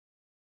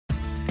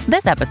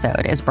This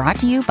episode is brought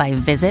to you by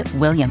Visit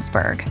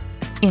Williamsburg.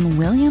 In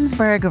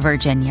Williamsburg,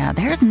 Virginia,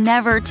 there's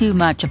never too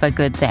much of a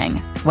good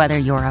thing. Whether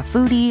you're a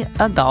foodie,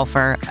 a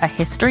golfer, a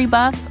history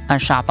buff, a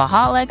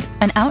shopaholic,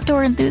 an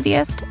outdoor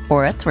enthusiast,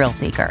 or a thrill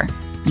seeker,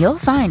 you'll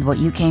find what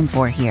you came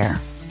for here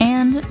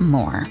and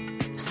more.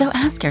 So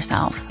ask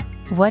yourself,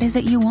 what is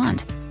it you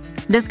want?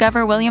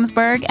 Discover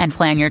Williamsburg and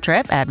plan your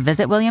trip at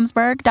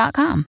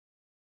visitwilliamsburg.com.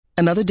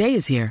 Another day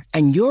is here,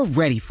 and you're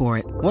ready for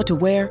it. What to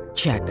wear?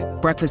 Check.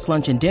 Breakfast,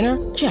 lunch, and dinner?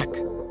 Check.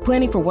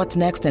 Planning for what's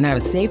next and how to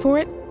save for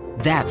it?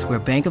 That's where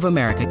Bank of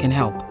America can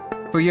help.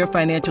 For your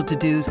financial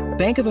to-dos,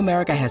 Bank of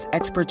America has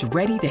experts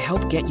ready to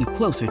help get you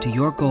closer to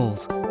your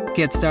goals.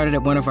 Get started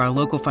at one of our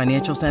local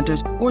financial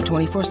centers or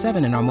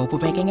 24/7 in our mobile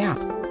banking app.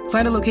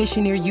 Find a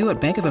location near you at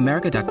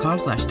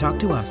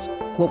bankofamerica.com/talktous.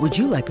 What would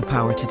you like the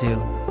power to do?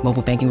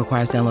 Mobile banking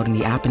requires downloading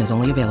the app and is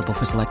only available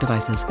for select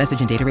devices.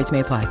 Message and data rates may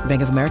apply.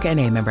 Bank of America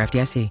N.A., member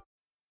FDIC.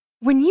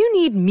 When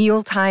you need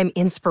mealtime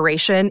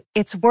inspiration,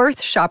 it's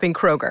worth shopping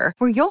Kroger,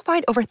 where you'll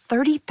find over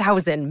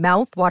 30,000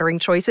 mouth-watering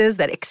choices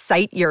that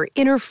excite your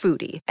inner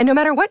foodie. And no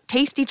matter what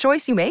tasty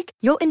choice you make,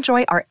 you'll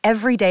enjoy our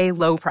everyday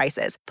low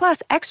prices,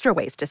 plus extra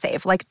ways to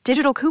save, like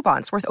digital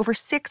coupons worth over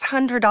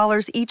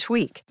 $600 each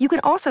week. You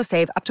can also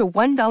save up to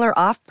 $1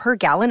 off per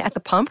gallon at the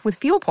pump with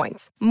fuel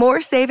points.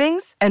 More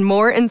savings and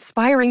more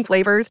inspiring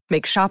flavors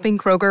make shopping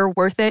Kroger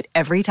worth it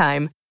every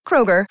time.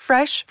 Kroger,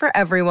 fresh for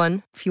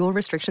everyone. Fuel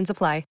restrictions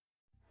apply.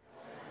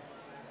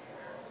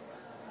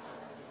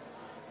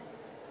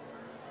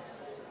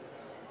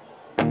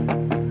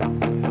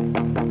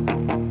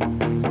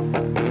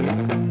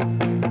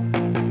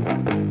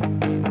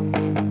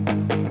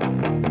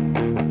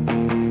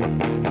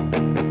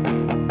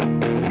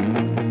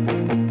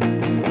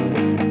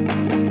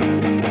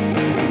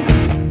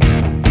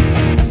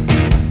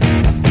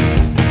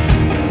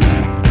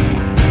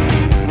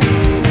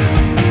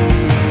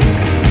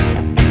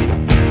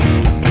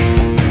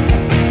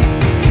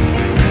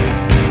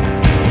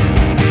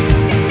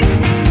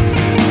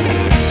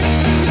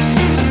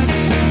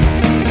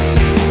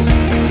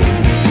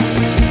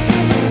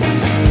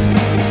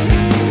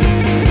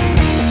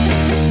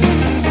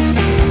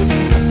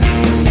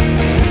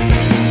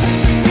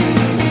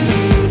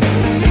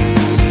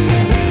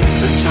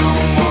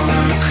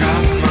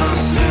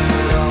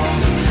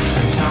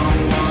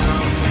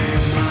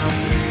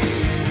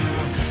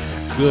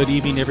 Good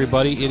evening,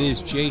 everybody. It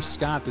is Jay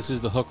Scott. This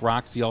is The Hook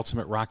Rocks, the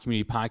Ultimate Rock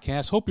Community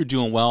Podcast. Hope you're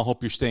doing well.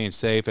 Hope you're staying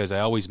safe. As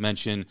I always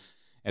mention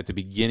at the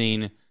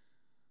beginning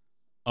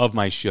of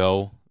my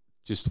show,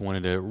 just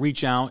wanted to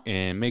reach out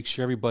and make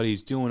sure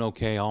everybody's doing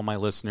okay, all my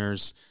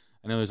listeners.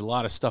 I know there's a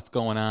lot of stuff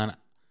going on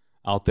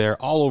out there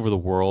all over the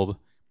world,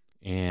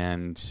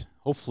 and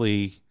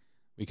hopefully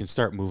we can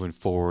start moving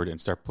forward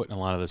and start putting a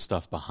lot of this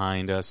stuff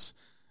behind us.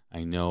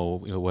 I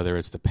know, whether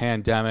it's the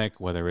pandemic,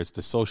 whether it's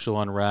the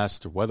social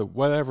unrest, or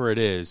whatever it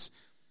is,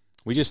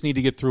 we just need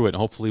to get through it. And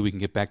hopefully we can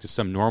get back to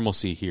some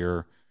normalcy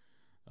here,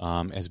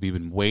 as we've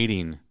been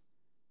waiting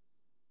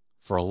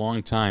for a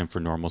long time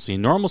for normalcy.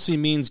 Normalcy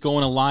means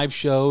going to live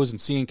shows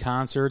and seeing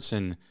concerts,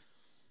 and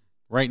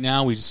right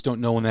now we just don't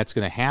know when that's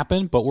going to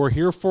happen. But we're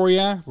here for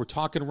you. We're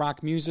talking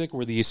rock music.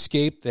 We're the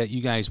escape that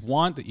you guys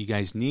want, that you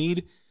guys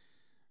need.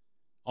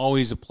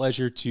 Always a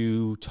pleasure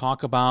to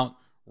talk about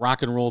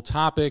rock and roll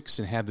topics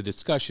and have the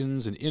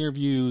discussions and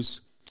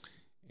interviews.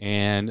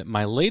 And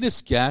my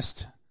latest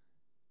guest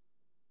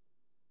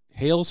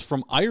hails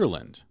from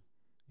Ireland.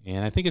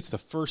 And I think it's the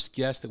first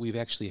guest that we've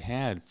actually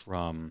had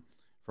from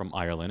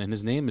Ireland. And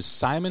his name is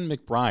Simon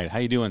McBride. How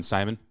you doing,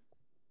 Simon?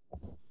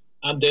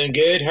 I'm doing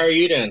good. How are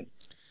you doing?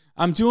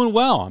 I'm doing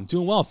well.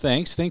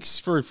 Thanks. Thanks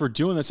for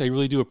doing this. I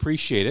really do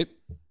appreciate it.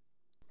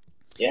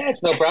 Yeah,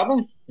 it's no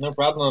problem. No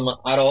problem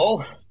at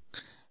all.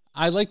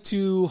 I like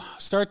to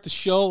start the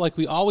show like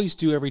we always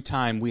do every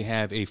time we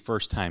have a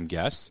first-time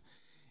guest,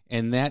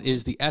 and that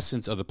is the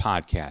essence of the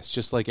podcast.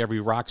 Just like every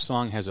rock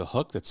song has a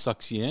hook that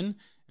sucks you in,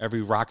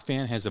 every rock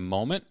fan has a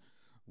moment,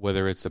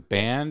 whether it's a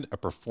band, a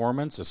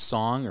performance, a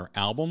song, or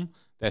album,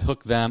 that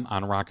hooked them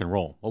on rock and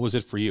roll. What was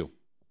it for you?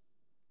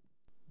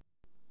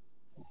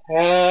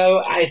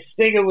 I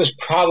think it was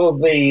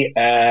probably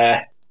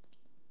the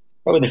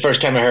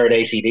first time I heard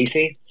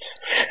AC/DC.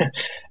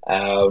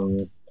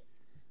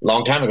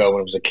 Long time ago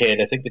when I was a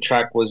kid. I think the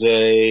track was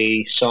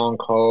a song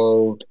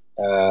called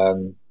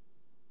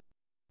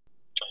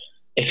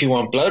If You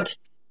Want Blood.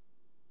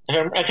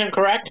 If I'm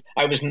correct.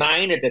 I was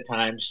 9 at the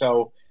time,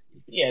 so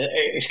yeah,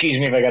 excuse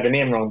me if I got the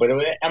name wrong, but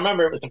I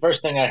remember it was the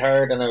first thing I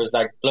heard, and I was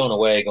like blown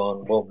away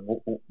going,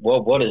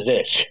 well, what is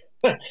this?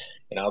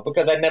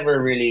 Because I'd never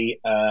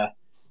really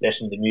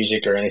listened to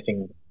music or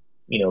anything,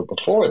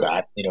 before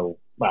that,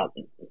 well,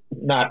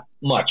 not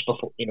much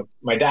before,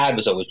 my dad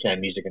was always playing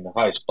music in the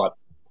house, but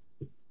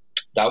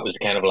that was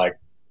kind of like,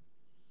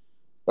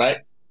 right,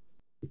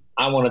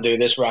 I want to do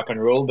this rock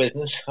and roll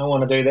business. I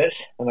want to do this.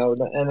 And it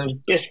was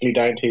basically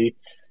down to,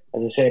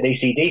 as I said,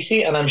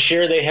 AC/DC. And I'm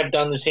sure they have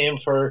done the same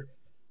for,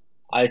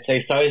 I'd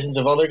say, thousands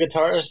of other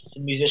guitarists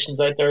and musicians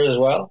out there as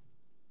well.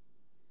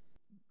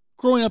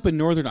 growing up in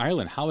Northern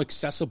Ireland, how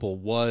accessible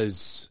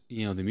was,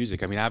 the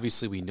music? I mean,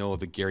 obviously we know of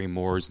the Gary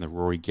Moores and the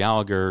Rory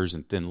Gallaghers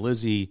and Thin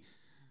Lizzy,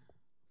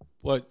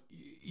 but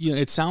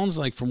it sounds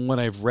like from what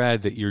I've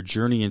read that your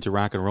journey into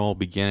rock and roll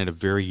began at a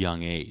very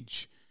young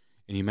age.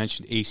 And you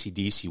mentioned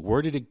AC/DC.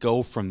 Where did it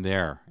go from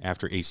there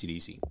after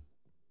AC/DC?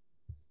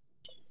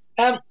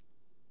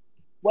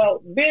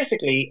 Well,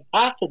 basically,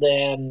 after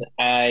then,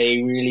 I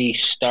really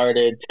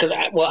started, because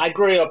I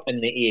grew up in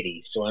the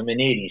 80s, so I'm an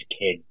 80s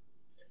kid.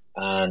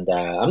 And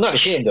I'm not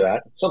ashamed of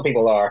that. Some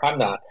people are. I'm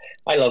not.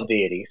 I love the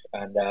 80s.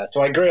 And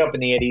so I grew up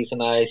in the 80s,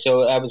 and I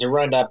was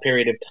around that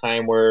period of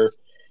time where,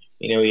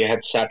 you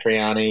had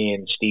Satriani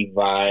and Steve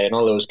Vai and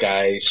all those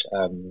guys,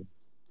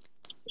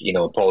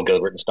 Paul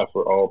Gilbert and stuff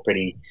were all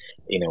pretty,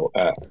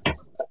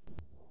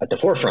 at the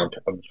forefront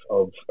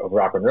of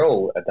rock and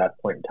roll at that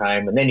point in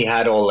time. And then you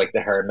had all like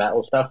the hair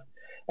metal stuff.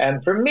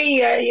 And for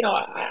me,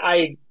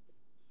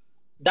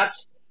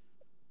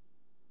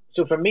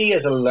 so for me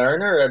as a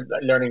learner,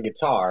 learning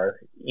guitar,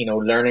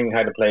 learning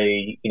how to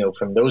play,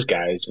 from those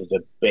guys was a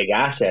big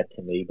asset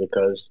to me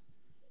because,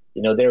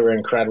 they were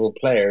incredible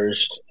players,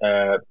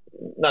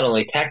 not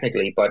only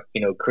technically, but,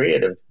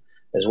 creative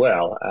as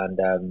well.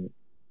 And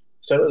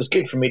so it was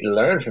good for me to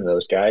learn from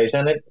those guys.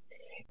 And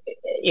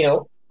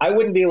I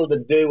wouldn't be able to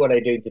do what I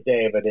do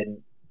today if I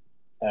didn't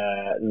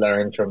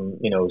learn from,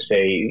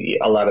 say,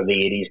 a lot of the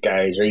 80s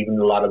guys or even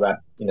a lot of that,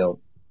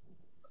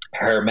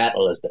 hair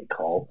metal, as they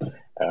call,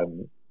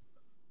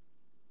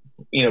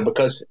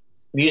 because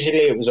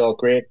musically it was all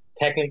great.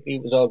 Technically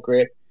it was all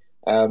great.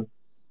 And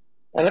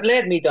it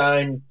led me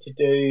down to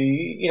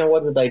do,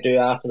 what did I do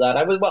after that?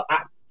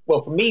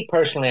 Well, for me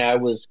personally, I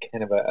was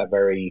kind of a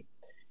very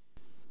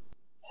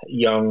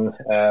young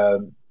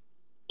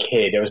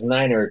kid. I was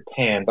 9 or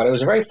 10, but I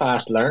was a very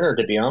fast learner,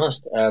 to be honest.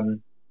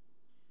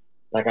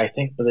 I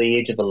think by the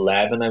age of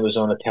 11, I was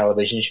on a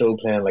television show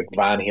playing like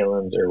Van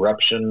Halen's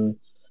Eruption,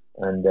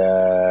 and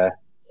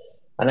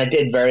I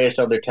did various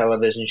other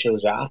television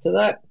shows after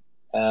that.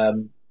 I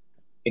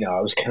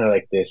was kind of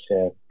like this.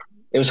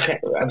 I was kind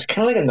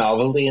of like a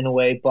novelty in a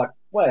way, but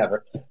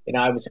whatever.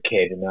 I was a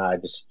kid, and I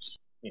just,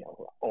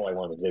 all I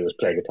wanted to do was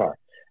play guitar.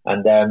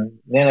 And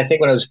then I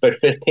think when I was about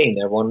 15,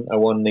 I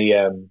won the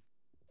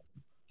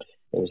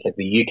it was like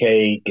the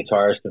UK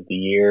Guitarist of the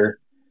Year,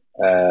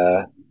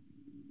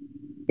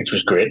 which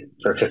was great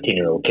for a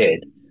 15-year-old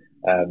kid.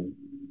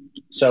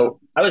 So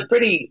I was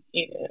pretty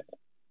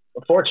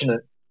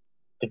fortunate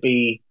to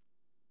be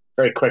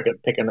very quick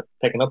at picking up,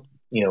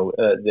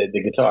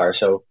 the guitar.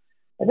 So,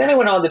 and then I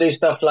went on to do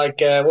stuff like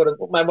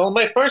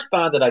my first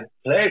band that I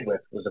played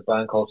with was a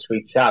band called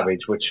Sweet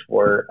Savage, which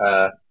were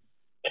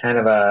kind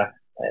of a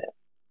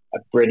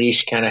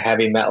British kind of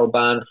heavy metal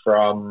band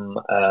from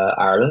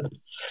Ireland.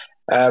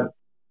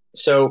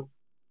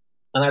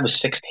 And I was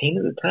 16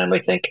 at the time, I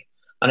think,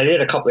 and I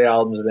did a couple of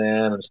albums with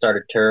them and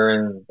started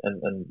touring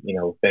and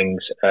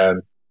things.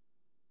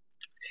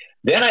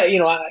 Then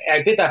I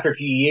did that for a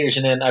few years,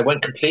 and then I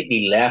went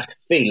completely left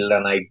field,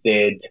 and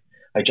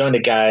I joined a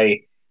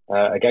guy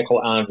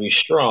called Andrew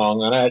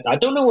Strong, and I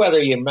don't know whether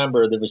you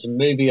remember, there was a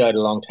movie out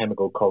a long time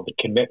ago called The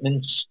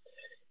Commitments.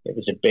 It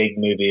was a big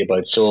movie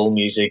about soul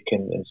music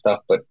and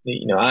stuff, but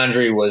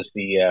Andrew was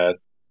the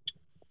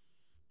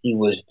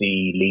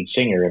lead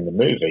singer in the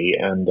movie,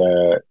 and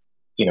it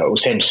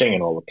was him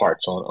singing all the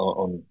parts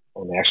on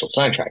the actual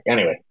soundtrack.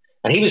 Anyway,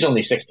 and he was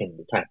only 16 at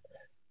the time,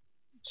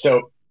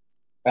 so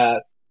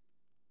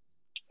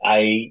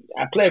I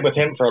played with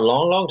him for a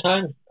long, long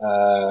time.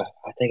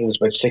 I think it was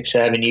about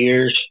 6-7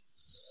 years,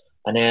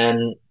 and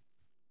then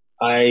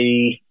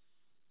I'd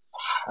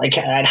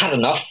had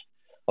enough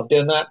of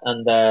doing that,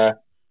 and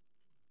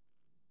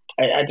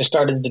I just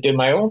started to do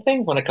my own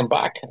thing when I come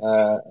back.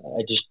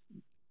 I just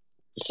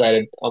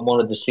decided I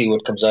wanted to see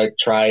what comes out,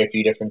 try a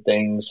few different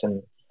things,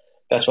 and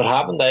that's what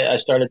happened. I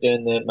started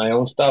doing my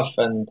own stuff,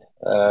 and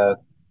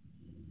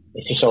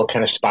it just all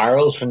kind of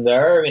spiraled from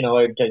there.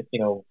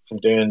 From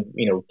doing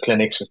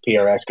clinics with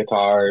PRS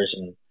guitars,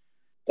 and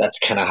that's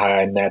kind of how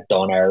I met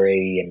Don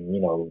Airy, and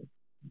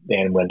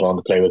then went on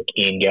to play with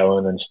Ian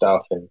Gillan and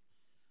stuff,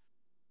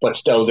 but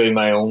still doing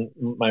my own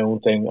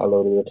thing a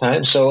lot of the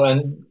time. So,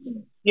 and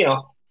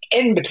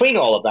in between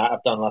all of that,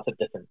 I've done lots of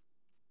different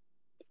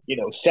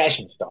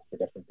session stuff for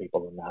different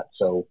people and that.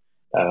 So,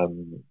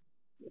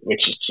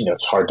 which is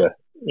it's hard to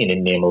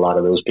name a lot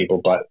of those people,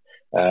 but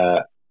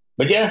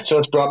yeah, so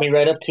it's brought me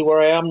right up to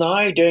where I am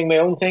now, doing my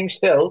own thing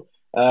still.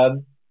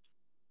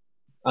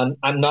 And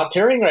I'm not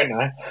touring right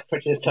now,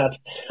 which is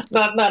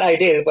not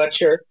ideal, but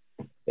sure.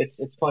 It's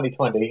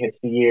 2020. It's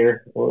the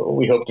year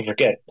we hope to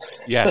forget.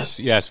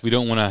 Yes. We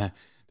don't want to.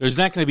 There's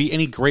not going to be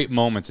any great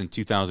moments in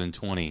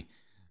 2020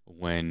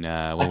 when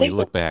we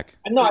look back.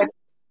 No,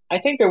 I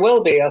think there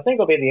will be. I think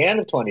it'll be the end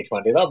of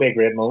 2020. That'll be a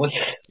great moment.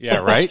 Yeah.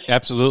 Right.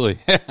 Absolutely.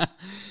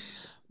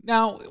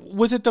 Now,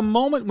 was it the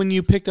moment when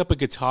you picked up a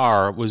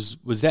guitar? Was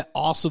that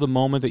also the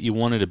moment that you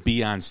wanted to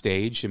be on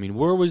stage? I mean,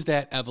 where was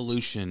that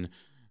evolution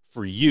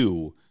for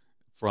you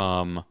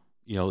from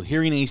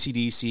hearing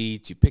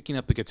AC/DC to picking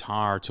up the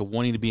guitar to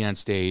wanting to be on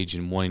stage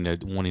and wanting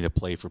to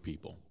play for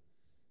people?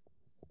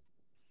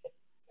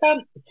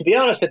 To be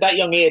honest, at that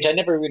young age, I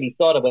never really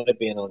thought about it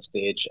being on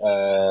stage.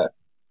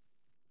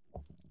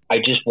 I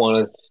just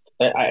wanted,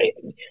 I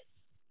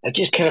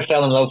just kind of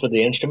fell in love with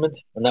the instrument,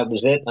 and that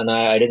was it. And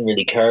I didn't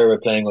really care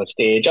about playing on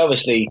stage.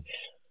 Obviously,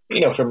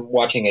 from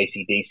watching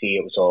AC/DC,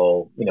 it was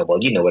all, well,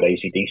 you know what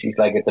AC/DC is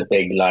like. It's a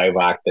big live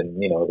act, and,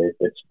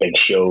 it's big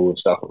show and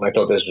stuff. And I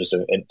thought this was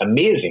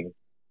amazing.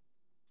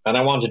 And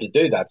I wanted to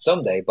do that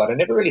someday, but I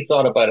never really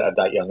thought about it at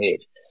that young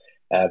age.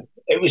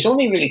 It was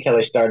only really till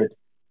I started,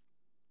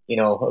 it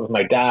was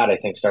my dad, I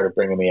think, started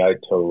bringing me out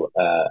to,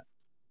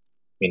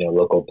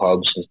 local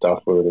pubs and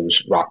stuff where there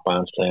was rock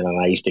bands playing, and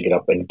I used to get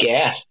up and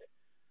guest.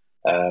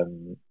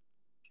 And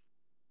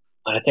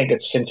I think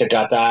it's since I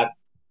got that,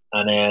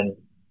 and then,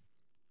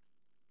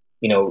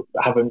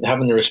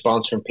 having the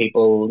response from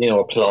people,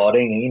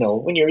 applauding,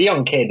 when you're a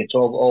young kid, it's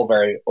all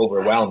very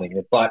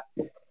overwhelming. But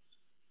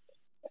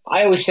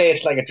I always say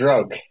it's like a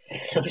drug.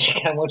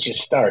 Once you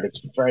start, it's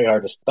very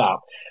hard to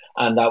stop.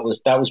 And that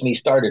was me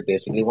started,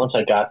 basically. Once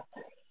I got,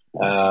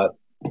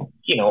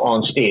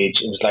 on stage,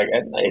 it was like,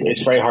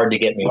 it's very hard to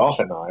get me off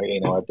it now.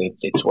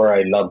 It's where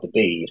I love to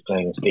be, is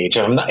playing on stage.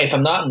 If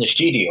I'm not in the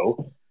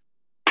studio,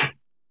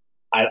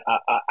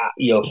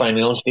 you'll find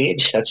me on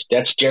stage.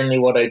 That's generally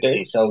what I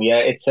do. So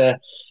yeah,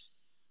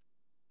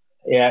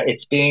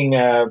 it's being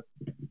that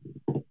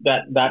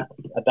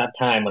at that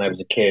time when I was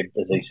a kid,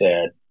 as I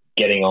said,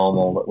 getting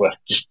on with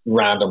just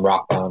random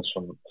rock bands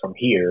from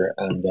here,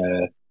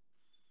 and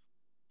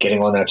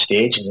getting on that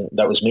stage, and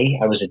that was me.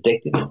 I was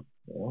addicted.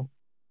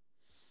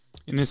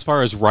 And as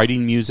far as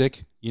writing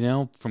music,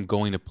 from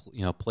going to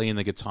playing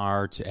the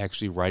guitar to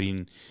actually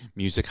writing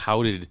music,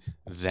 how did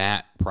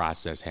that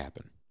process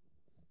happen?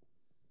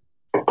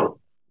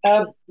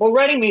 Well,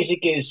 writing music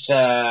is.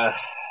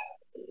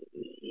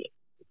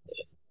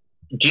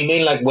 Do you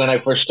mean like when I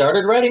first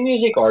started writing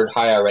music, or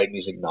how I write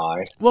music now?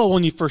 Well,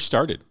 when you first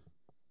started.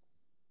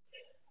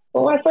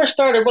 Well, when I first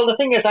started, the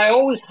thing is, I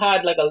always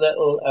had like a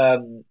little. I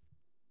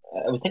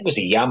think it was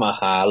a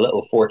Yamaha, a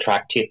little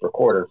 4-track tape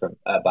recorder from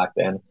back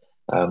then.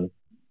 And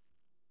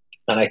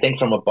I think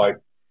from about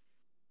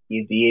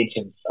the age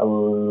of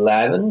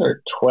 11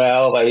 or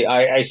 12,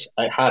 I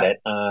had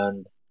it,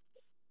 and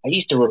I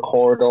used to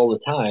record all the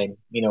time,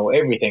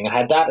 everything. I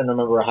had that, and I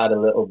remember I had a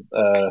little,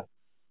 I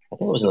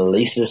think it was an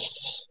Alesis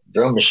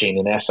drum machine,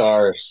 an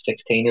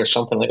SR16 or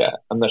something like that.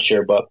 I'm not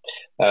sure, but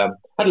I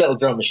had a little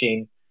drum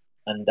machine,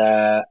 and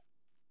I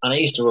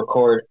used to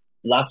record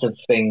lots of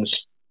things,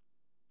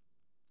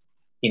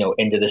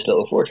 into this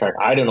little 4-track.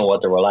 I don't know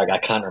what they were like. I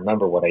can't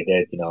remember what I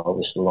did. It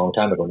was a long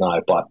time ago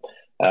now. But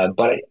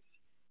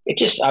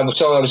I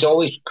was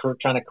always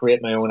trying to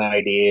create my own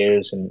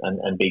ideas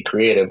and be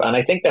creative. And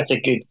I think that's a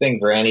good thing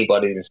for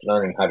anybody that's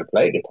learning how to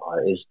play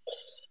guitar. Is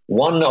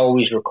one,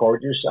 always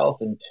record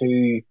yourself, and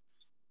two,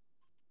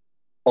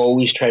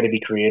 always try to be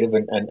creative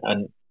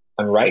and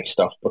write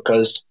stuff,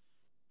 because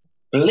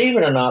believe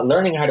it or not,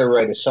 learning how to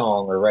write a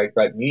song or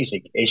write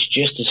music is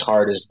just as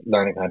hard as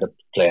learning how to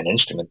play an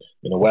instrument.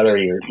 Whether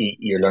you're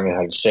learning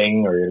how to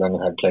sing, or you're learning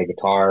how to play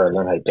guitar, or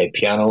learn how to play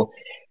piano,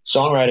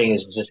 songwriting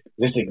is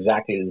just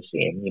exactly the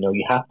same.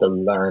 You have to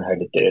learn how to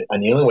do it,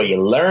 and the only way you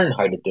learn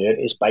how to do it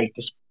is by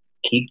just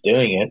keep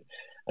doing it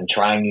and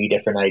trying new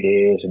different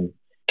ideas. And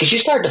because you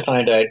start to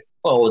find out,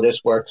 oh, this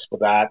works for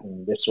that,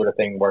 and this sort of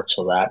thing works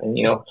for that, and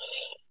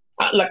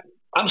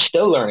I'm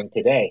still learning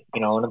today,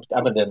 and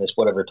I've been doing this,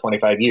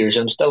 25 years.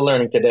 I'm still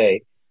learning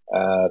today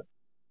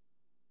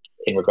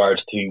in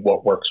regards to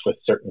what works with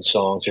certain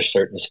songs or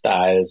certain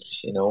styles,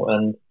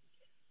 and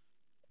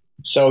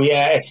so,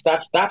 yeah,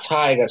 that's how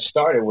I got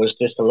started, was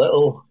just a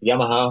little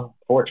Yamaha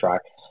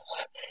 4-track.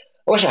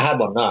 I wish I had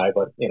one now,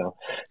 but,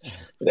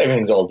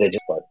 everything's all digital,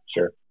 but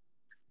sure.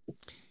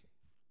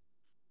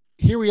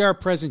 Here we are,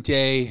 present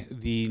day.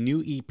 The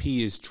new EP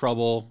is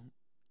Trouble,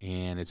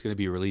 and it's going to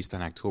be released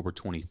on October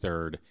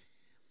 23rd.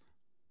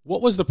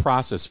 What was the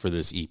process for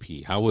this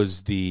EP? How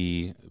was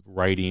the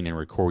writing and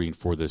recording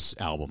for this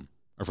album,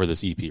 or for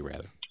this EP,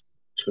 rather?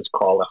 It was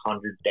called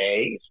 100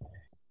 Days.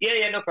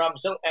 Yeah, no problem.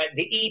 So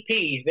the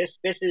EP, this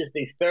is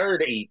the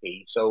third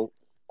EP. So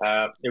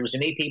there was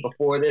an EP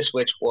before this,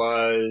 which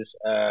was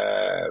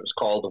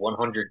called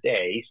 100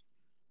 Days.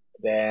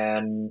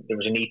 Then there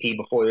was an EP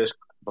before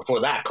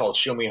that called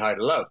Show Me How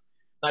to Love.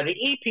 Now the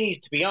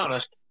EPs, to be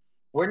honest,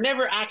 were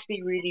never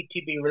actually really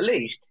to be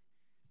released.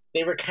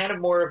 They were kind of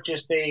more of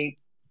just a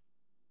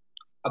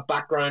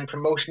background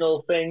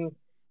promotional thing.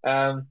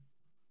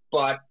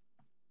 But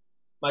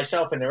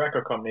myself and the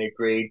record company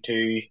agreed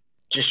to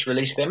just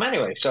release them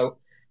anyway. So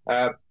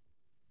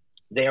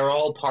they are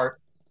all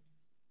part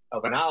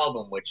of an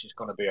album which is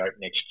going to be out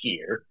next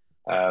year.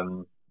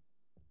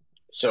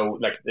 So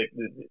like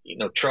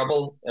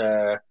Trouble,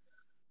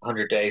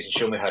 100 Days, and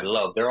Show Me How to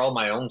Love, they're all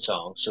my own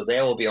songs, so they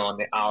will be on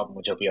the album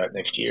which will be out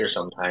next year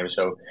sometime.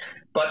 So,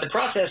 but the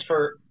process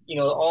for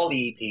all the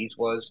EPs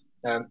was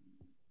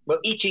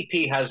each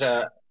EP has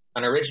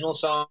an original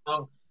song,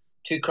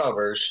 2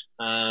 covers,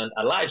 and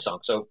a live song.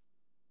 So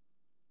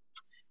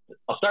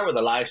I'll start with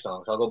the live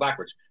songs. I'll go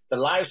backwards. The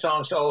live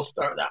songs all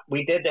start.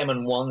 We did them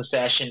in one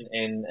session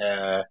in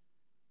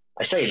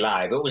I say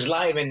live. It was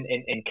live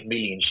in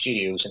Chameleon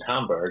Studios in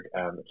Hamburg.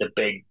 It's a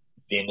big,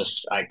 famous,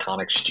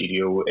 iconic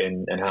studio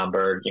in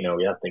Hamburg. You know,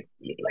 you have to think,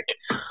 like,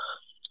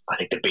 I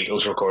think the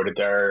Beatles recorded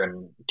there,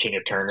 and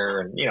Tina Turner,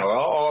 and you know,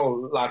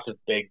 all lots of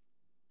big,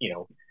 you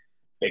know,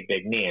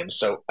 big names.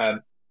 So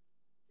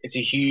it's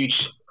a huge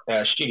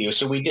studio.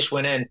 So we just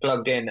went in,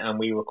 plugged in, and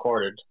we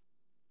recorded.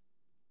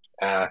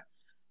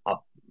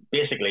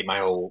 Basically, my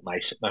whole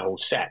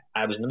set.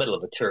 I was in the middle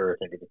of a tour, I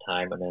think, at the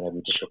time, and then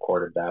we just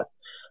recorded that.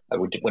 I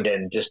went in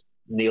and just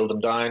nailed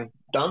them down,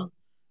 done.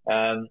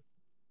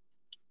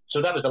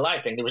 So that was the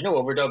live thing. There was no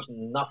overdubs,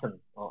 nothing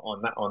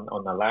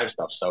on the live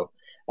stuff. So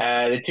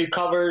the two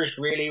covers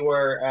really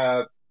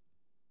were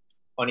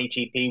on each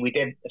EP. We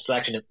did a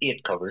selection of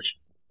 8 covers,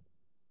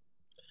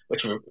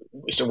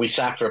 so we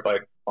sat for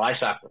about. Well, I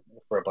sat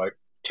for about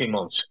 2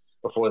 months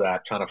before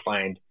that, trying to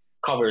find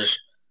covers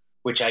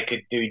which I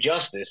could do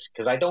justice,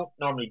 because I don't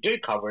normally do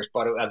covers,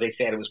 but as I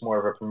said, it was more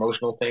of a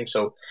promotional thing.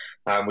 So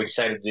we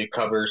decided to do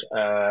covers,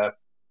 and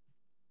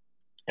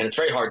it's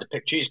very hard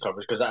to choose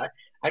covers, because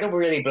I don't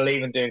really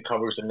believe in doing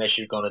covers unless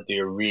you're going to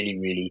do a really,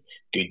 really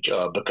good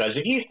job. Because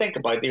if you think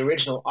about the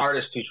original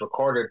artist who's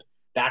recorded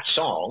that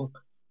song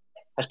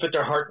has put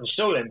their heart and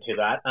soul into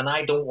that, and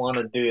I don't want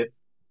to do it.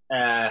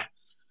 I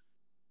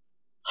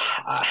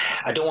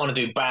don't want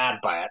to do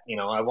bad by it. You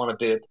know, I want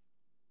to do it,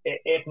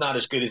 if not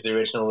as good as the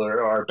original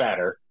or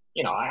better.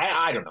 You know,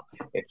 I don't know.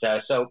 It's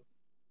so.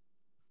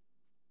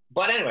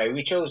 But anyway,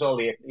 we chose all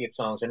the 8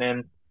 songs, and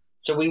then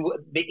so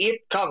the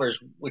 8 covers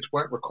which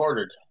weren't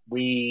recorded,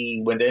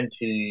 we went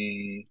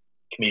into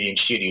Chameleon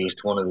Studios,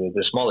 to one of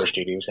the smaller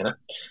studios in it,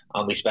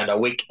 and we spent a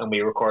week and we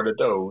recorded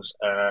those.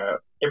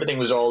 Everything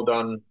was all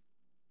done.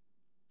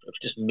 It was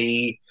just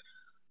me,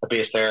 a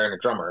bass player, and a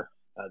drummer.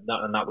 And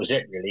that was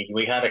it, really.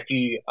 We had a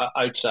few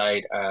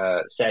outside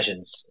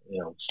sessions,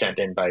 you know, sent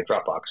in by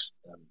Dropbox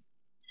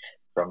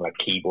from like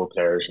keyboard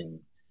players and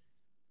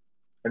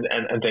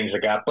things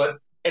like that. But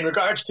in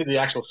regards to the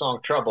actual song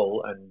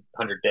Trouble and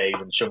 100 Days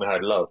and Show Me How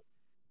to Love,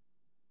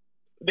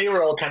 they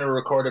were all kind of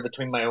recorded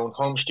between my own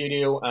home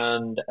studio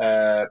and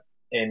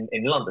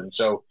in London.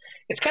 So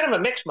it's kind of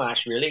a mix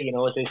mash, really. You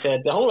know, as I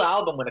said, the whole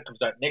album, when it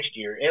comes out next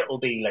year, it'll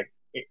be like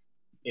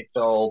it's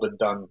all been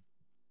done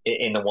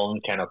in the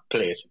one kind of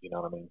place, if you know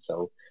what I mean.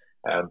 So,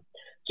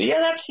 yeah,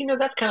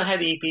 that's kind of how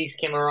the EPs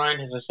came around.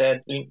 As I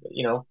said,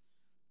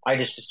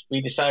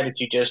 we decided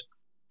to just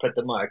put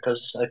them out because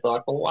I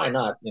thought, well, why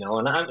not? You know,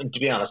 and to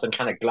be honest, I'm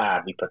kind of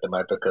glad we put them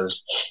out, because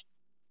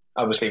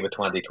obviously with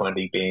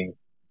 2020 being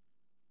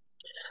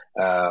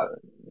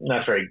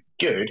not very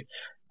good,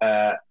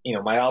 you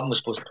know, my album was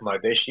supposed to come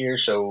out this year,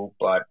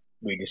 but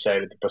we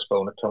decided to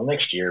postpone it till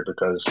next year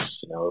because,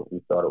 you know,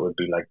 we thought it would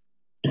be like,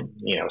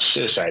 you know,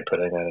 suicide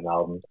putting out an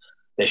album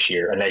this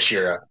year unless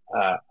you're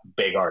a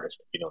big artist,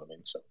 you know what I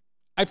mean. So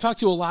I've talked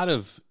to a lot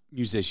of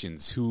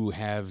musicians who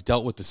have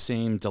dealt with the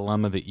same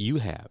dilemma that you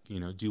have. You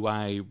know, do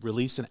I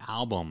release an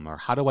album, or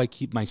how do I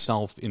keep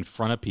myself in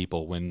front of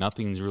people when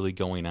nothing's really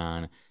going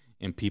on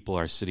and people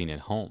are sitting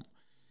at home?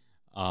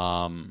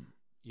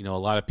 You know,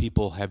 a lot of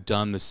people have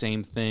done the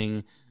same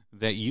thing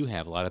that you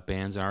have. A lot of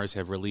bands and artists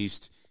have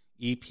released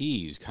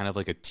EPs, kind of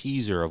like a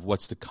teaser of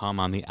what's to come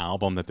on the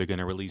album that they're going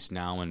to release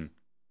now in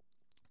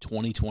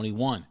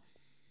 2021.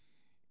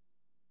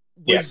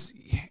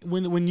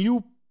 When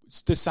you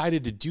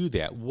decided to do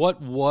that,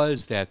 what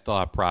was that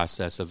thought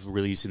process of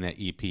releasing that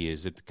EP?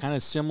 Is it kind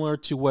of similar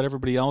to what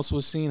everybody else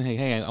was seeing?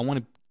 Hey, I want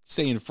to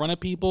stay in front of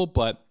people,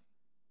 but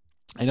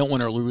I don't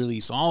want to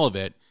release all of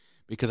it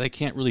because I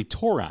can't really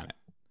tour on it.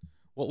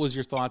 What was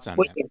your thoughts on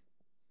that?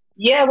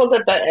 Yeah, well,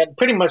 that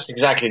pretty much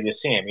exactly the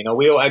same. You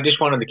know, I just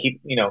wanted to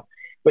keep, you know,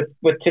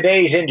 with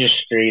today's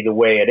industry the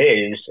way it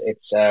is,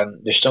 it's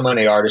there's so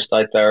many artists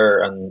out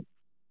there, and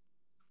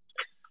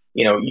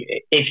you know,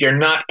 if you're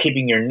not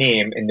keeping your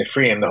name in the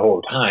frame the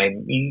whole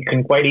time, you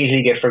can quite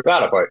easily get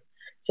forgot about.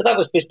 So that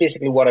was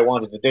basically what I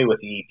wanted to do with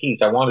the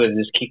EPs. I wanted to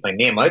just keep my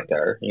name out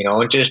there, you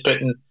know, and just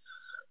putting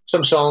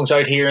some songs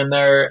out here and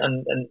there,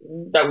 and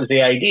that was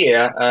the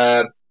idea.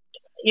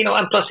 You know,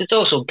 and plus it's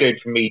also good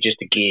for me just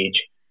to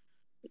gauge,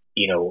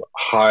 you know,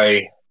 how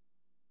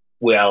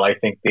well I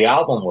think the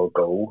album will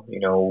go, you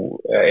know,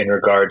 in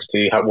regards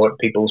to what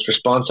people's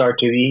response are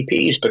to the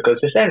EPs, because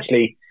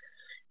essentially,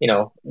 you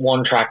know,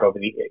 one track of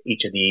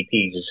each of the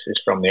EPs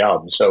is from the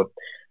album. So,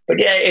 but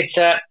yeah, it's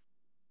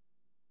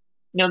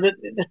you know,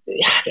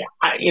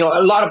 you know,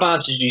 a lot of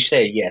bands, as you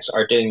say, yes,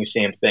 are doing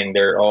the same thing.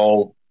 They're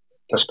all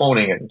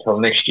postponing it until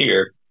next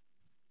year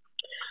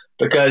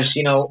because,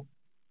 you know,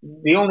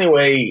 the only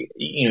way,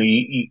 you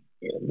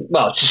know,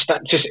 well,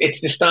 it's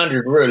the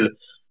standard rule.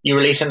 You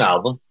release an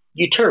album,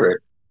 you tour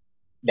it.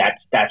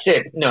 That's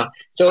it. No,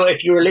 so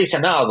if you release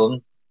an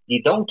album,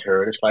 you don't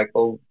tour it. It's like,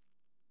 well,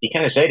 you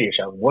kind of say to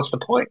yourself, what's the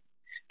point?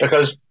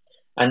 Because,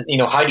 and you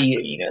know, how do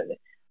you know,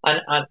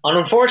 and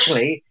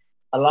unfortunately,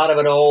 a lot of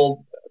it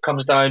all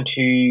comes down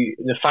to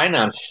the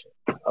finance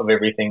of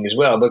everything as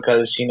well.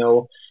 Because, you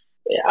know,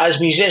 as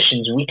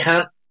musicians, we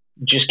can't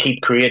just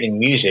keep creating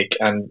music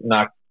and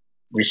not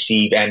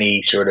receive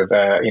any sort of,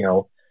 you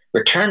know,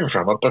 return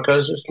from it,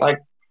 because it's like,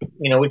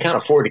 we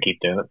can't afford to keep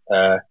doing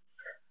it.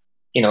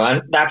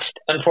 And that's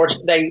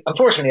unfortunately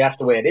that's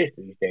the way it is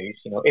these days.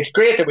 It's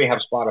great that we have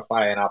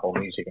Spotify and Apple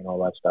Music and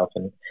all that stuff,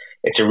 and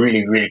it's a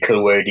really, really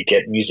cool way to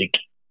get music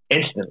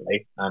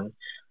instantly.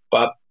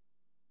 But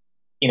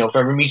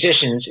for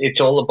musicians, it's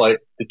all about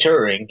the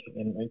touring,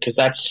 because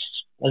that's,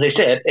 as I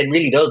said, it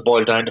really does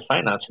boil down to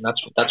finance, and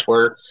that's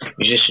where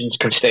musicians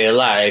can stay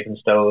alive and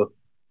still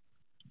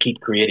keep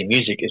creating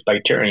music, is by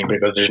touring,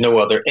 because there's no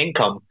other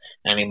income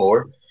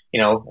anymore.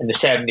 In the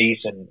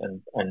 70s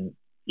and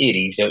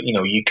 80s,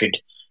 you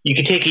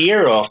could take a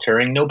year off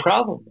touring, no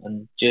problem,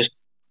 and just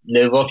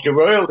live off your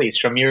royalties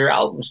from your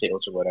album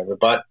sales or whatever.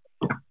 But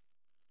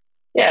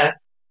yeah,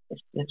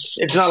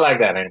 it's not like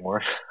that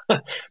anymore.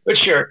 But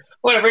sure,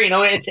 whatever.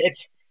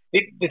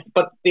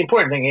 But the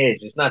important thing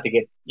is not to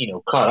get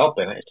caught up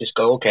in it. It's just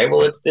go, okay,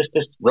 well, let's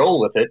just roll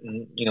with it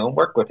and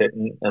work with it,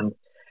 and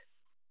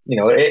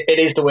it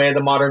is the way of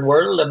the modern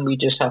world, and we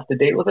just have to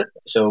deal with it.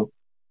 So,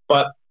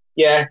 but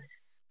yeah,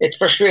 it's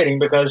frustrating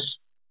because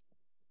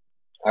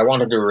I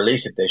wanted to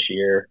release it this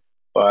year,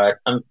 but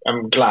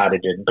I'm glad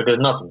it didn't, because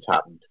nothing's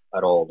happened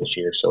at all this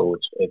year. So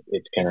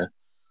it's kind of,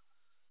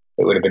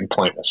 it would have been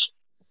pointless.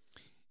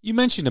 You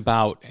mentioned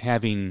about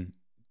having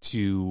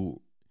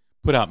to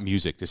put out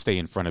music to stay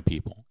in front of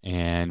people,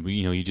 and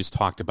you just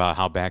talked about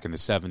how back in the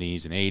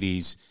 70s and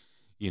 80s,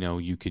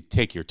 you could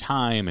take your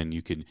time and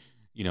you could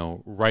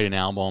write an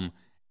album.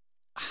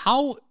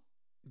 How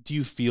do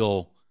you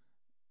feel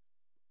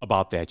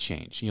about that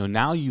change?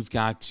 Now you've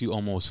got to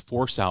almost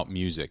force out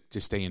music to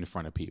stay in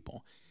front of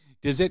people.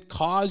 Does it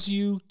cause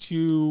you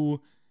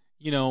to,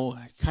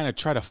 kind of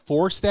try to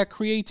force that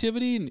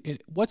creativity?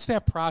 And what's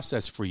that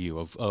process for you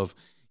of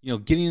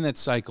getting in that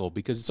cycle?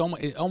 Because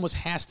it almost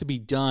has to be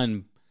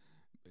done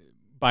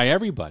by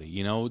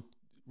everybody.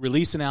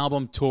 Release an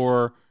album,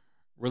 tour,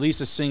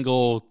 release a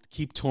single,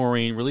 keep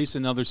touring, release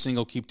another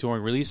single, keep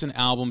touring, release an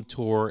album,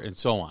 tour, and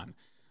so on.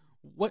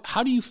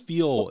 How do you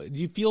feel?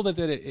 Do you feel that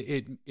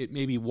it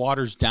maybe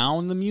waters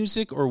down the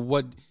music, or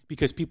what?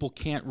 Because people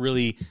can't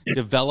really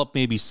develop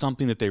maybe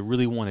something that they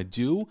really want to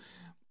do,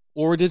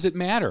 or does it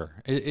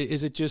matter?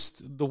 Is it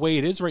just the way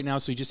it is right now,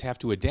 so you just have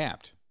to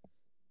adapt?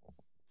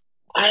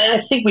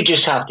 I think we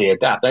just have to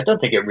adapt. I don't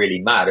think it really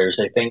matters.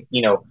 I think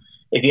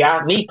if you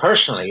ask me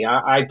personally,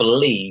 I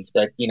believe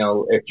that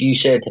if you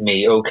said to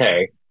me,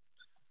 okay,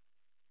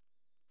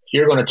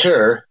 you're going to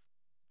tour,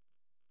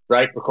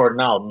 write, record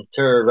an album,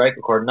 tour, write,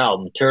 record an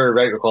album, tour,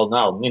 write, record an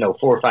album, 4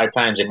 or 5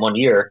 times in 1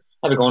 year,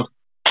 I'd be going,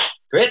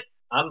 great,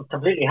 I'm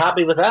completely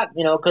happy with that,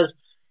 because,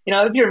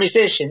 if you're a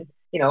musician,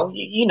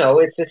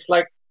 it's just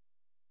like,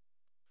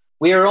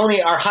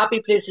 our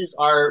happy places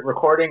are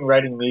recording,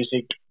 writing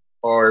music,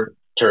 or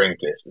touring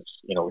places,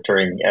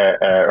 touring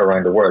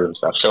around the world and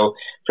stuff. So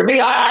for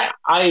me, I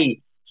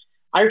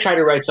try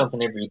to write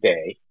something every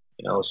day,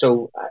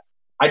 so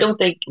I don't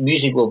think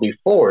music will be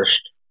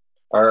forced,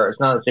 or it's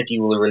not as if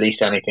you will release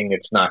anything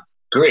that's not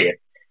great.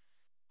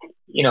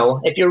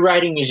 If you're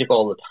writing music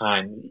all the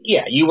time,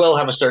 yeah, you will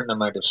have a certain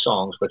amount of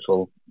songs which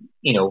will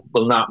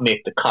not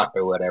make the cut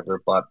or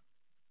whatever. But,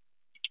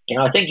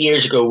 I think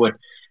years ago when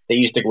they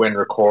used to go and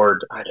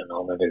record, I don't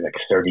know, maybe like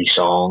 30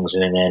 songs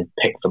and then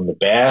pick from the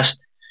best.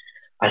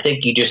 I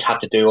think you just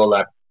have to do all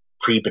that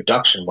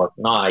pre-production work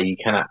now. You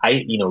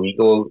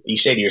you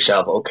say to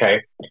yourself,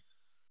 okay,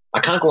 I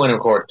can't go in and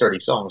record 30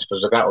 songs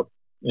because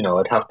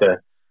I'd have to,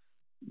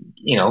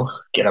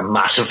 get a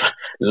massive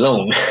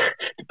loan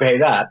to pay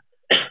that.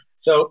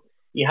 So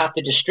you have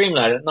to just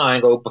streamline it now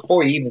and go,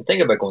 before you even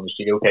think about going to the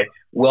studio, okay,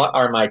 what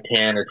are my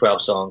 10 or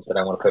 12 songs that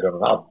I want to put on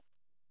an album?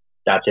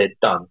 That's it,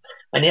 done.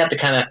 And you have to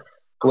kind of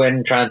go in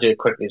and try and do it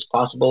quickly as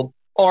possible.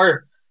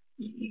 Or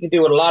you can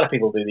do what a lot of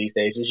people do these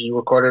days, is you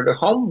record it at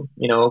home,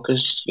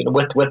 because,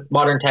 with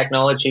modern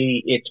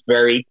technology, it's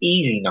very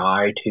easy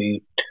now to,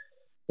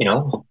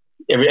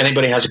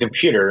 anybody has a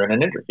computer and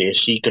an interface,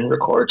 so you can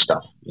record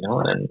stuff,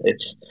 and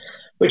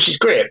which is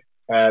great.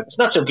 It's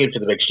not so good for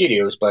the big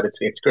studios, but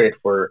it's great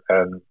for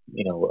the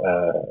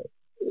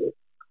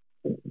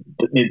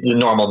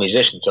normal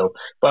musician. So,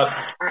 but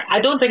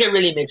I don't think it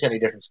really makes any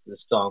difference to the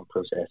song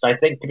process. I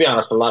think, to be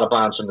honest, a lot of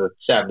bands from the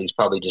 70s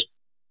probably just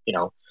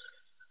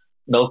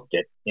milked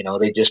it.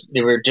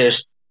 They were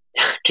just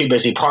too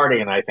busy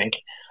partying, I think,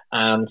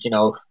 and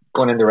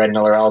going into writing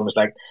another album is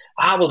like,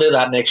 we'll do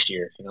that next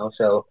year.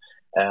 So.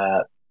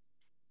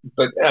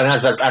 But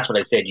that's what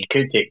I said. You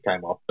could take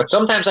time off, but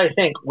sometimes I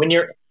think when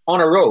you're on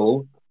a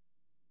roll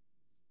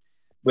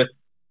with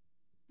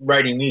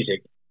writing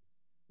music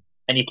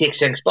and you take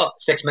 6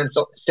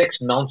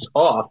 months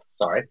off,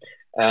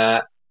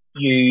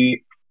 you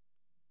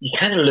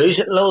kind of lose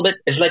it a little bit.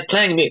 It's like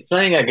playing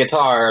a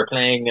guitar or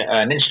playing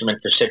an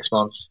instrument for 6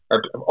 months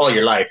or all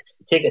your life.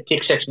 Take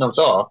 6 months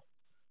off,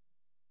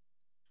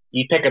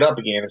 you pick it up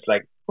again. It's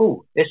like,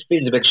 oh, this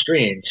feels a bit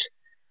strange.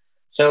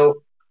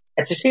 So.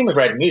 It's the same with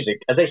writing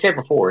music. As I said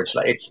before, it's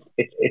like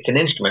it's an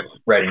instrument,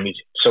 writing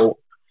music. So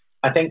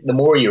I think the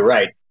more you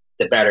write,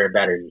 the better and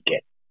better you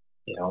get.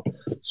 you know.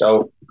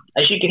 So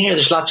as you can hear,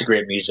 there's lots of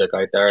great music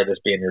out there that's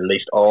being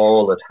released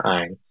all the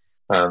time.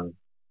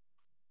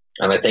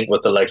 And I think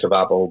with the likes of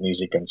Apple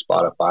Music and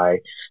Spotify,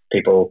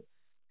 people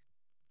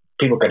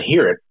can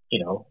hear it.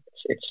 You know,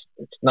 it's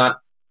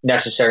not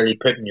necessarily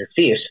put in your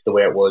face the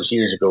way it was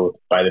years ago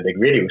by the big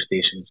radio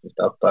stations and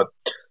stuff. But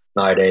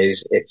nowadays,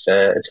 it's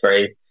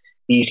very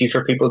easy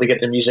for people to get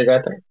their music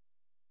out there.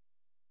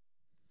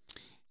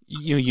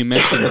 You know, you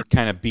mentioned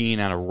kind of being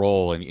on a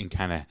roll and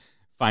kind of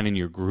finding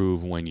your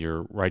groove when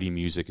you're writing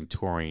music and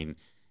touring,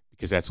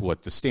 because that's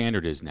what the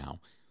standard is now.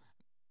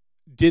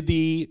 Did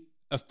the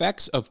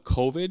effects of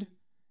COVID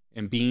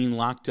and being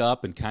locked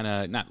up and kind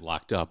of not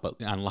locked up,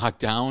 but on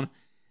lockdown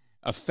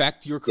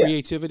affect your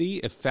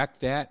creativity, affect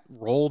that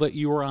role that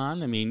you were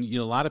on? I mean, you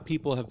know, a lot of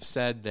people have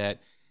said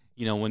that,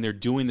 you know, when they're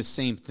doing the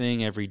same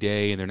thing every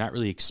day and they're not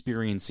really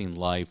experiencing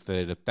life, that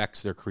it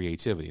affects their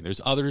creativity.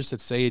 There's others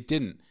that say it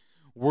didn't.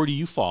 Where do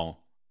you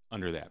fall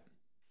under that?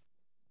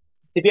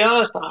 To be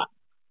honest,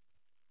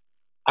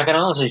 I can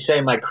honestly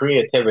say my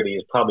creativity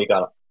has probably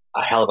got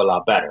a hell of a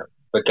lot better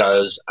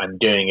because I'm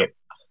doing it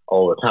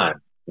all the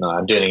time. No,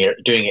 I'm doing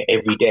it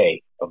every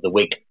day of the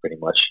week, pretty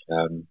much.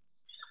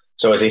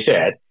 So as I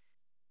said,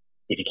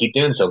 if you keep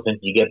doing something,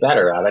 you get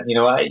better at it. You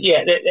know,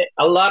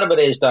 a lot of it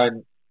is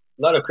down.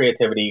 A lot of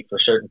creativity for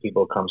certain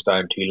people comes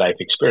down to life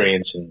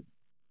experience and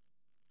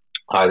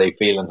how they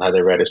feel and how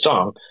they write a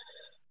song.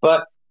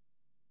 But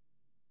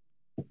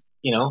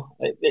you know,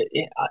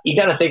 you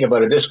got to think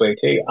about it this way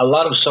too. A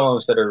lot of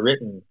songs that are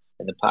written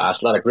in the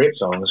past, a lot of great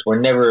songs, were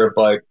never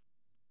about.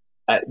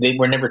 They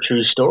were never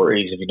true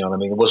stories, if you know what I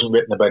mean. It wasn't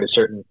written about a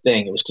certain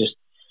thing. It was just,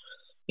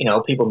 you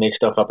know, people make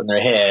stuff up in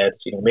their heads,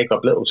 you know, make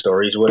up little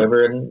stories or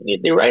whatever, and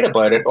they write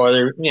about it. Or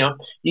they're, you know,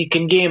 you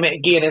can gain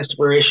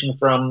inspiration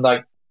from,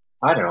 like,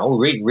 I don't know,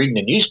 reading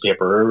a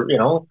newspaper. Or, you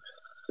know,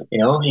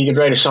 you could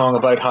write a song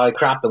about how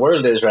crap the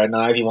world is right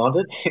now if you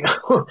wanted. You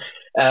know,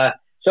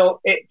 so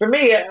for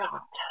me,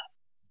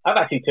 I've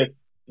actually took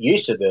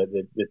used to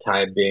the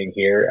time being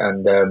here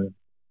and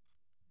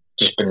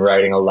just been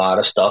writing a lot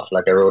of stuff.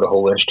 Like I wrote a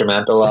whole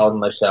instrumental album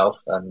myself,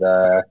 and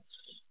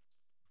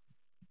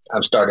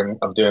I'm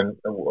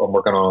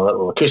working on a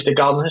little acoustic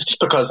album just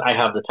because I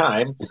have the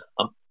time,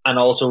 and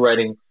also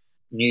writing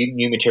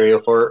new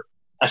material for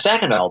a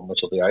second album, which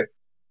will be out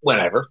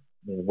whenever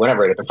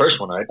I get the first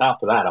one out.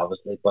 After that,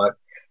 obviously, but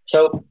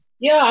so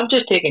yeah, I'm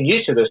just taking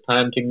use of this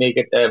time to make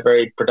it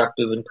very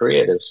productive and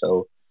creative.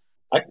 So,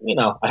 it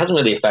hasn't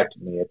really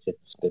affected me. It's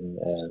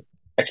been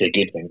actually a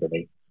good thing for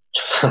me.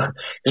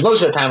 Because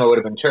most of the time I would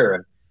have been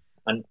touring,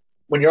 and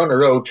when you're on the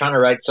road trying to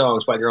write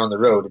songs while you're on the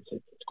road,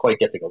 it's quite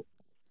difficult.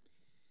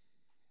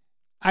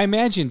 I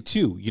imagine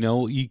too, you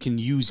know, you can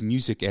use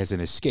music as an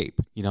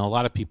escape. You know, a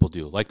lot of people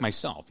do, like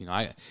myself. You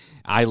know,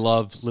 I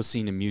love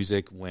listening to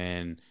music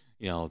when,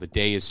 you know, the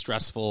day is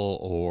stressful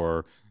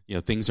or, you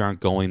know, things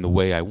aren't going the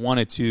way I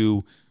wanted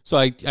to. So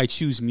I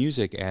choose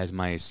music as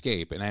my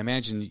escape. And I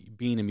imagine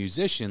being a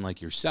musician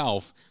like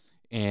yourself,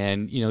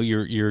 and, you know,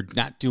 you're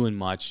not doing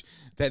much,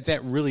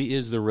 that really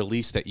is the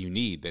release that you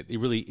need. That it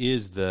really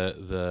is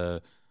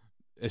the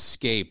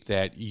escape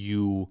that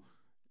you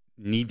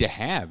need to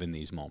have in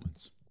these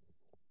moments.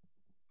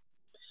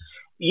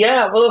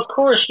 Yeah, well, of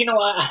course, you know,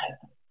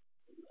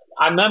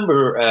 I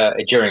remember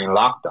during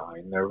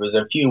lockdown, there was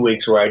a few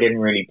weeks where I didn't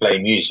really play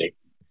music,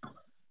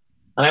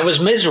 and I was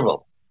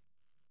miserable.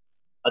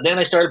 And then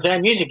I started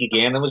playing music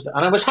again, and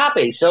I was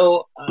happy.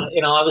 So,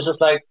 you know, I was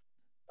just like,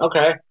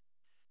 okay,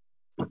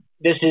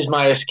 this is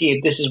my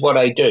escape. This is what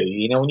I do.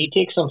 You know, when you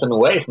take something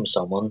away from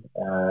someone,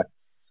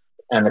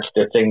 and it's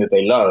the thing that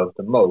they love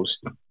the most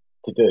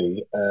to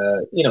do,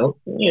 you know,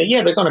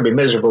 yeah, they're going to be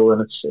miserable,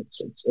 and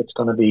it's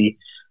going to be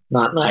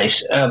not nice.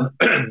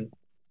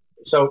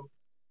 So,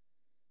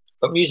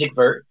 but music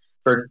for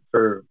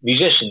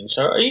musicians,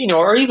 or you know,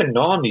 or even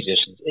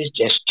non-musicians, is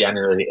just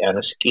generally an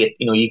escape.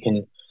 You know, you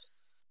can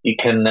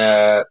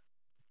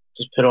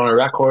just put on a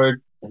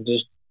record and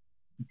just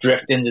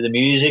drift into the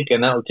music,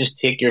 and that'll just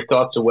take your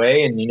thoughts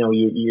away. And you know,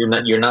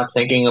 you're not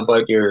thinking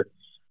about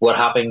what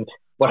happened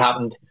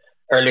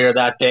earlier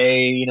that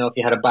day. You know, if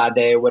you had a bad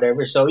day or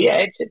whatever. So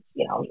yeah, it's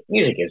you know,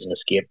 music is an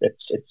escape.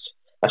 It's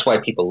that's why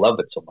people love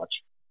it so much.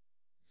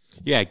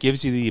 Yeah, it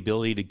gives you the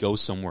ability to go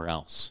somewhere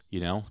else, you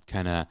know,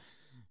 kind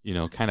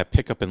of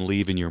pick up and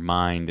leave in your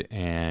mind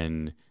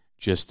and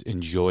just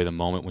enjoy the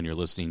moment when you're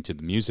listening to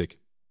the music.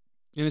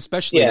 And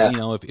especially, you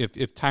know,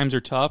 if times are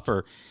tough,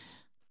 or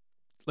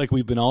like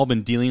we've all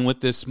been dealing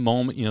with this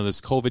moment, you know, this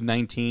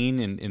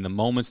COVID-19 and the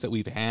moments that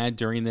we've had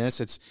during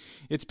this,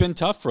 it's been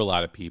tough for a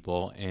lot of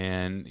people.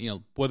 And, you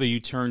know, whether you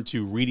turn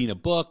to reading a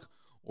book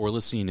or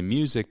listening to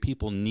music,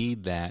 people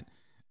need that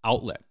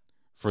outlet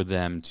for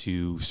them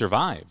to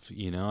survive.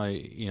 You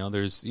know,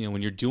 there's, you know,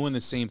 when you're doing the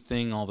same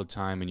thing all the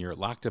time and you're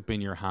locked up in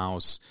your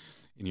house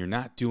and you're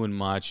not doing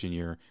much and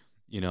you're,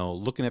 you know,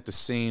 looking out the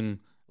same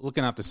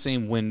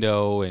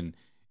window, and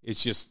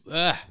it's just,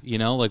 you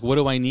know, like, what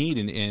do I need?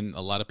 And a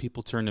lot of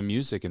people turn to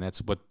music, and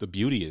that's what the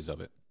beauty is of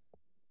it.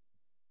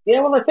 Yeah,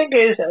 well, the thing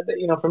is,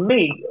 you know, for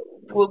me,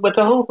 with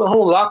the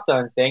whole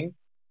lockdown thing,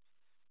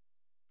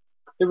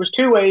 there was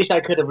two ways I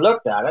could have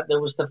looked at it. There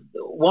was the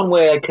one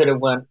way I could have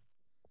went,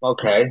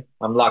 okay,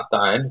 I'm locked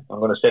down. I'm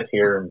going to sit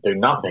here and do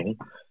nothing.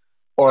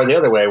 Or the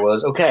other way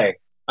was, okay,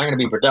 I'm going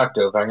to be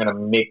productive. I'm going to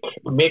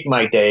make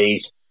my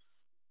days,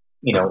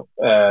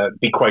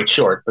 be quite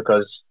short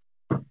because,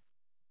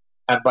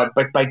 but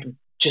by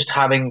just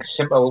having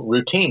simple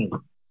routine.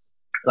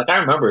 Like I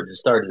remember at the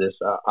start of this,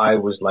 I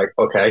was like,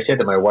 okay, I said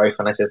to my wife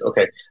and I said,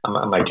 okay,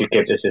 my two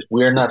kids, I said,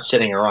 we're not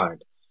sitting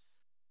around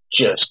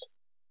just,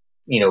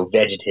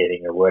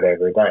 vegetating or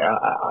whatever.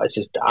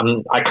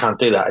 I can't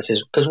do that. I says,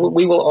 because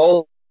we will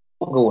all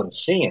go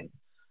insane,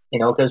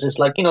 because it's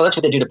like, that's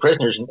what they do to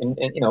prisoners and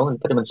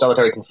put them in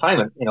solitary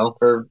confinement,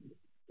 for,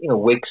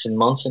 weeks and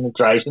months, and it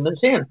drives them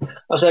insane. I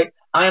was like,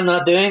 I'm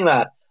not doing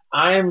that.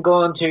 I'm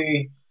going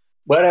to,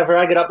 whatever.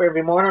 I get up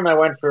every morning. I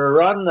went for a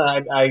run.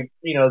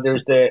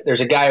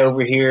 There's a guy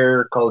over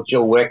here called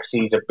Joe Wicks.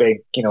 He's a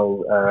big,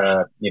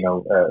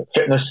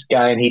 fitness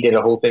guy, and he did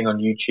a whole thing on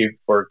YouTube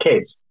for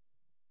kids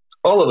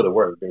all over the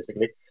world,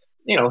 basically.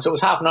 So it was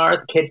half an hour.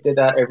 The kids did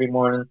that every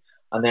morning,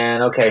 and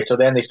then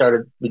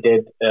we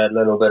did a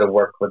little bit of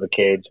work with the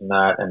kids and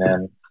that, and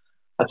then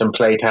had some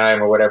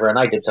playtime or whatever, and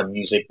I did some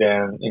music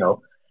then,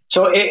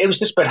 So it was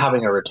just about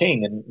having a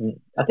routine, and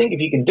I think if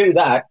you can do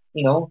that,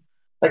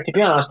 like, to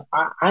be honest,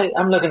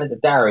 I'm looking at the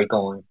diary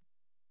going,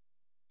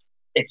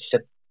 it's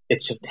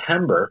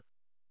September.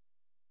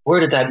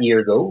 Where did that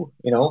year go?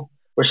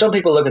 Where some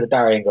people look at the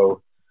diary and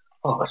go,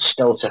 oh,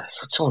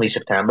 it's only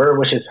September,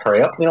 which is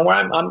hurry up. Where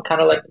I'm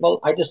kind of like,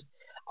 well,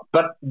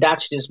 but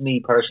that's just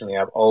me personally.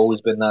 I've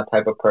always been that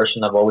type of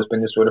person. I've always been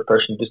the sort of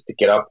person just to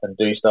get up and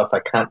do stuff. I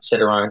can't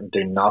sit around and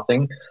do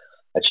nothing.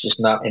 That's just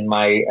not in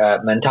my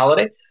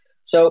mentality.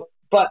 So,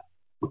 but,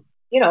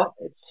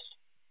 it's,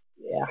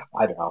 yeah,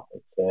 I don't know.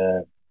 It's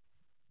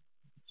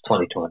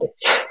 2020.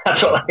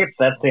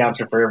 That's the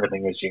answer for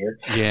everything this year.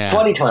 Yeah.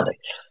 2020.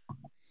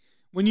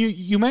 When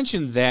you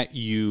mentioned that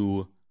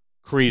you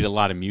created a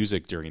lot of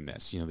music during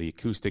this, the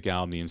acoustic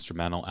album, the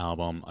instrumental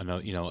album,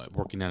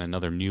 working on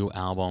another new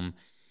album.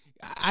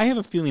 I have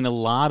a feeling a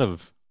lot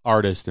of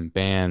artists and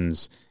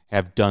bands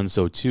have done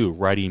so too,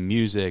 writing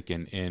music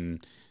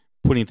and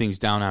putting things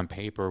down on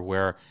paper,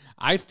 where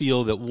I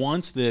feel that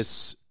once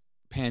this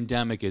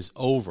pandemic is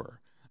over,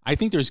 I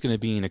think there's going to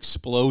be an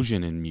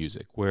explosion in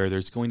music where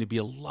there's going to be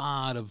a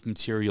lot of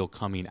material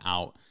coming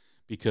out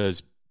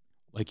because,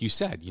 like you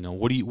said,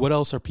 what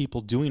else are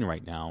people doing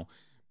right now?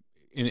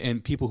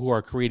 And people who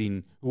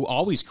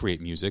always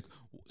create music,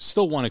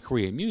 still want to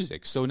create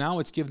music. So now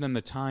it's given them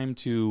the time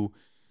to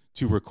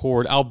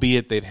record,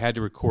 albeit they've had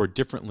to record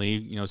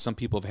differently. Some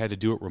people have had to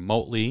do it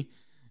remotely,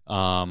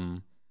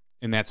 and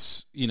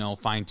that's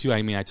fine too.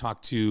 I mean, I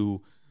talked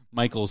to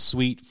Michael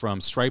Sweet from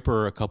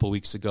Striper a couple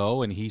weeks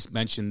ago, and he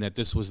mentioned that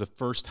this was the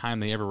first time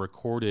they ever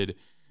recorded,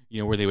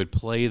 where they would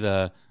play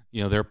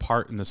their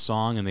part in the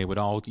song, and they would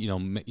all,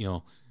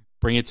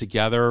 bring it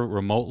together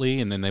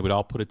remotely, and then they would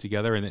all put it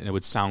together, and it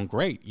would sound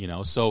great,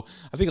 So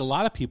I think a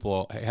lot of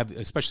people have,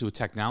 especially with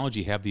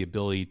technology, have the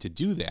ability to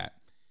do that.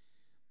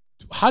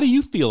 How do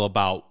you feel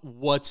about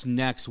what's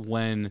next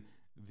when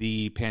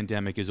the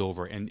pandemic is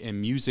over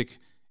and music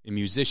and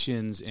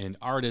musicians and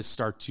artists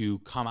start to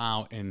come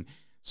out and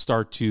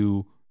start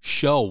to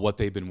show what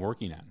they've been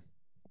working on?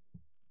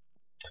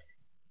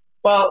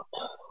 Well,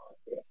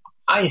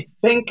 I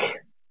think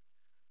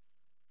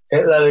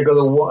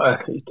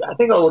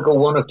I'll go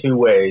one of two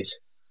ways.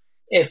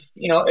 If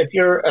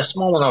you're a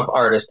small enough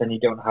artist and you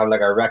don't have like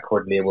a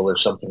record label or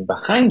something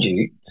behind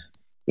you,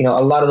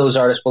 a lot of those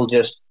artists will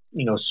just,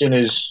 as soon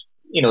as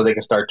they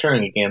can start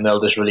touring again,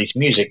 they'll just release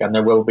music, and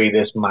there will be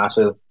this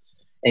massive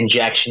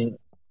injection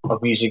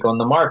of music on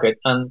the market.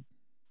 And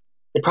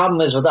the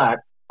problem is with that,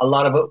 a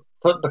lot of it,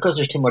 because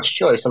there's too much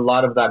choice, a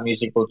lot of that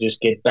music will just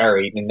get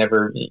buried and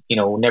never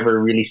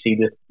really see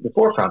the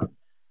forefront.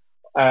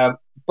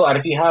 But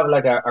if you have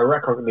like a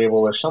record label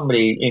or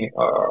somebody,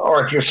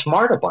 or if you're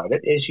smart about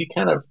it, is you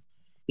kind of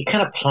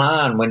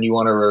plan when you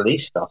want to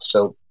release stuff.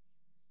 So,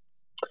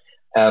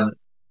 I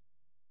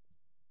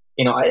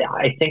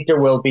think there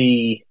will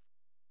be,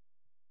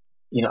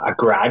 a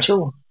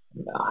gradual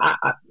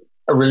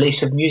a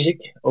release of music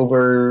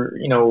over,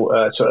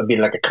 so it'd be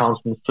like a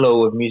constant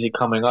flow of music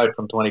coming out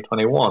from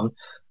 2021.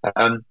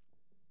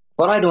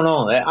 But I don't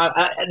know.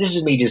 This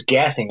is me just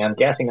guessing. I'm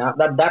guessing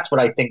that's what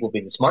I think will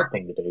be the smart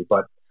thing to do.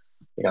 But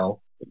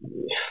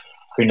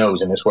who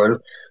knows in this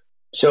world?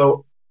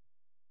 So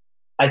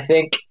I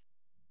think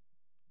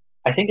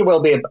there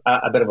will be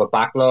a bit of a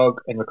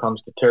backlog when it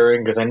comes to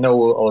touring, because I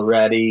know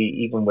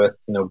already, even with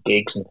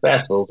gigs and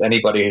festivals,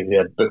 anybody who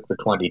had booked for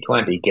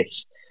 2020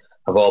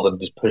 have all been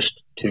just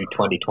pushed to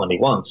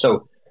 2021.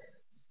 So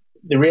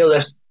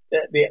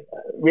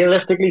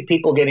realistically,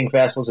 people getting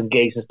festivals and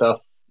gigs and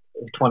stuff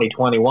in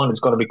 2021 is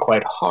going to be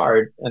quite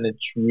hard, and it's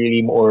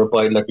really more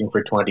about looking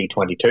for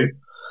 2022.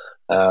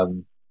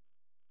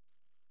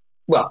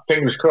 Well,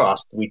 fingers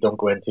crossed we don't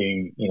go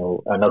into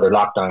another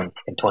lockdown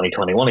in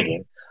 2021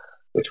 again,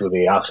 which would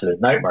be an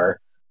absolute nightmare.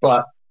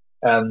 But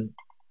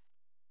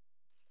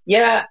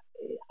yeah,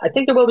 I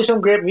think there will be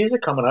some great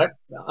music coming out.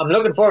 I'm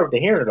looking forward to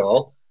hearing it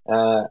all.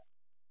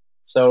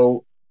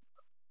 So,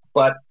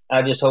 but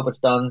I just hope it's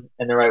done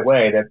in the right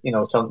way. That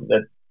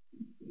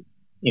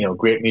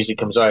great music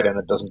comes out and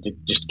it doesn't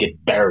just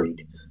get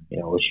buried.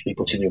 Which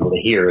people should be able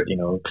to hear it.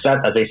 Because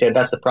as I said,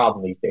 that's the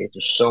problem these days.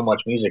 There's so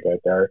much music out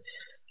there,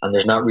 and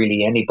there's not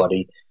really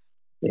anybody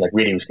like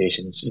radio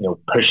stations,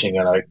 pushing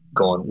it out,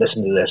 going,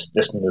 listen to this,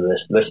 listen to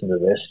this, listen to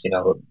this,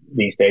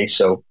 these days.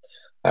 So,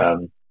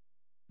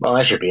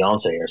 unless you're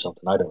Beyonce or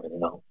something, I don't really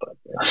know. But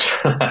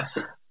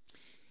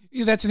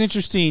yeah, that's an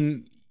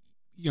interesting,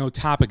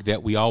 topic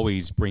that we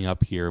always bring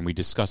up here and we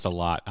discuss a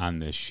lot on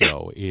this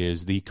show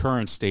is the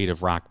current state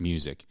of rock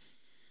music.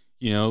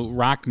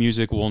 Rock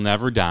music will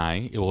never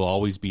die. It will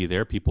always be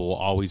there. People will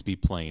always be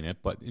playing it.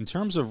 But in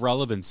terms of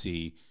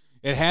relevancy,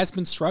 it has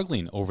been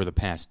struggling over the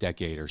past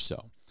decade or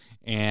so.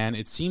 And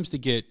it seems to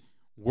get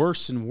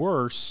worse and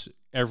worse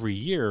every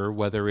year,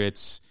 whether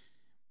it's,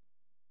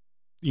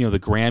 the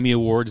Grammy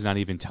Awards not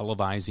even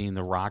televising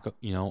the rock,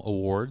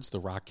 awards,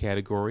 the rock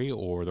category,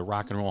 or the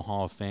Rock and Roll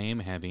Hall of Fame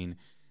having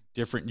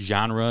different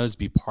genres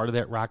be part of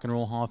that Rock and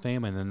Roll Hall of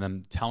Fame, and then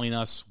them telling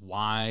us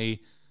why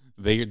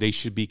they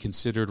should be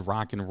considered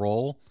rock and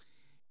roll.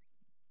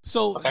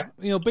 So, okay.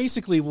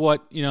 Basically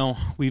what,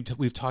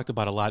 we've talked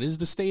about a lot is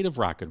the state of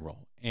rock and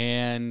roll.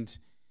 And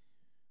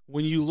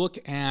when you look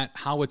at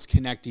how it's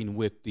connecting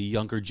with the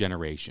younger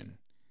generation,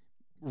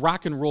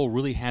 rock and roll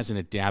really hasn't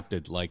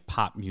adapted like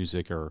pop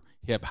music or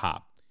hip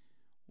hop.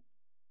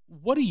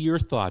 What are your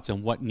thoughts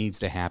on what needs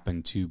to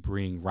happen to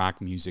bring rock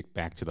music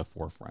back to the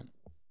forefront?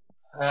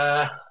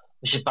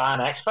 We should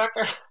ban X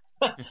Factor.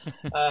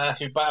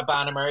 Should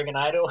ban American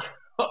Idol.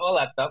 All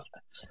that stuff.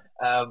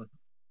 I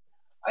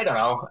don't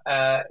know.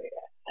 I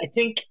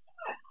think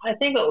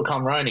it'll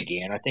come around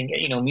again. I think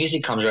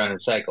music comes around in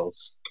cycles.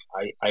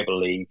 I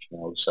believe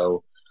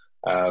So,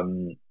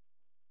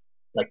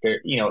 like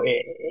there,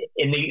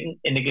 in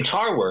the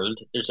guitar world,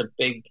 there's a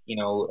big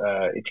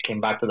it came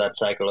back to that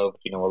cycle of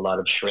a lot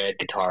of shred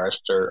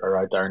guitarists are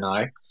out there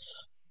now.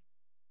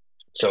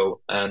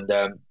 So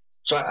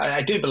so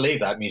I do believe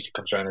that music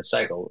comes around in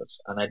cycles,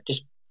 and I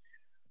just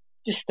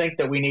think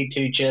that we need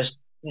to just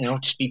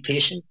be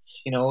patient.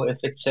 If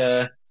it's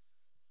the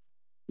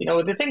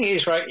thing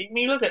is, right,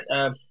 when you look at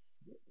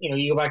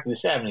you go back to the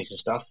 70s and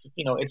stuff,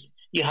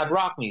 you had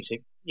rock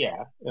music,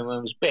 yeah, and it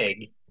was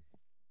big,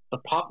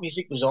 but pop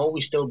music was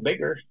always still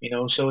bigger,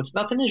 so it's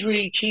nothing has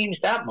really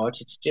changed that much.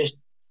 It's just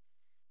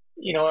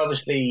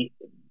obviously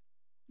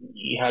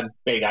you had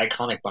big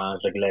iconic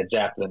bands like Led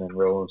Zeppelin and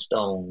Rolling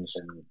Stones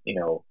and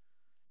all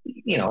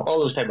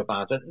those type of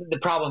bands. The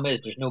problem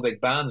is there's no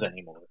big bands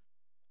anymore.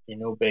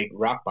 No big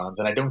rock bands,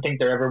 and I don't think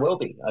there ever will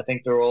be. I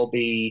think there will all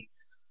be,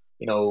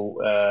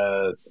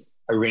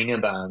 arena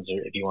bands,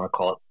 or if you want to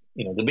call it,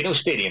 there'll be no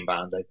stadium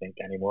bands, I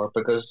think, anymore,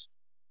 because,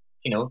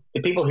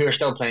 the people who are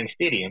still playing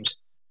stadiums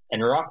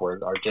in the rock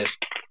world are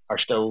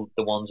still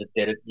the ones that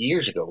did it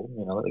years ago,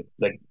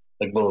 like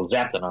Will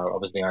Zeppelin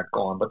obviously aren't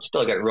gone, but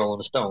still get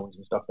Rolling Stones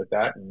and stuff like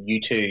that, and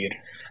U2 and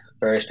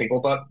various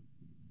people, but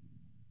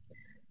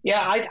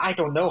yeah, I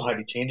don't know how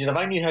to change it. If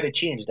I knew how to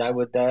change it, I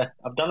would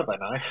have done it by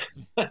now.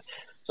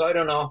 So I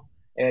don't know.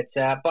 It's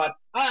but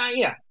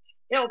yeah,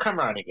 it'll come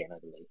around again, I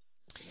believe.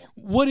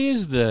 What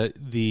is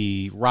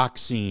the rock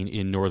scene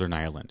in Northern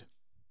Ireland?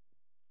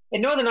 In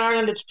Northern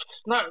Ireland, it's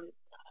not.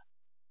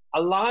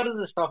 A lot of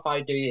the stuff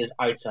I do is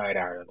outside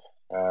Ireland,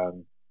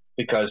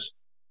 because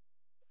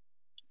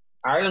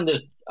Ireland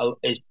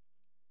is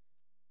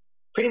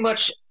pretty much,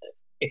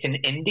 it's an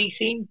indie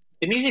scene.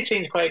 The music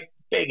scene is quite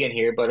big in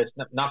here, but it's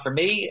not for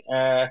me.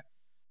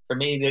 For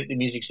me, the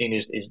music scene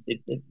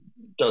it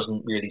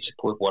doesn't really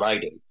support what I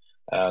do.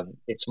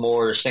 It's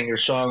more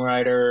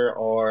singer-songwriter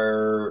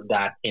or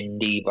that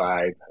indie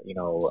vibe,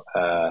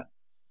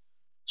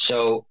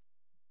 so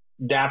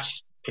that's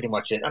pretty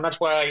much it. And that's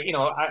why,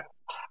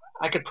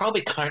 I could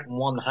probably count in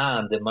one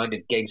hand the amount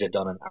of gigs I've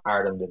done in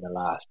Ireland in the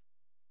last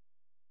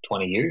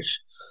 20 years,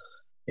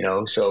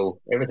 so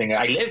everything.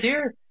 I live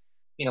here,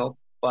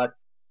 but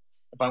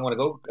if I want to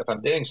go, if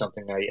I'm doing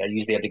something, I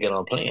usually have to get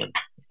on a plane,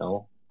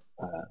 to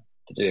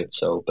do it.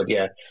 So, but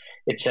yeah,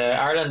 it's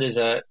Ireland is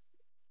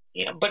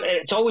but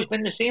it's always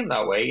been the same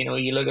that way.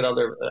 You look at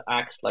other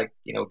acts like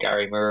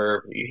Gary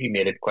Moore. He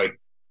made it quite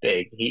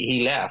big.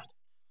 He left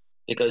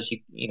because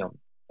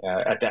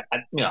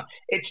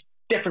it's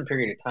different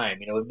period of time.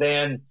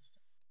 Then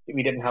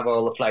we didn't have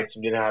all the flights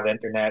and didn't have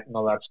internet and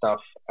all that stuff.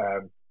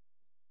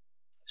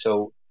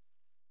 So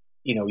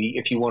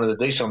if you wanted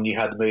to do something, you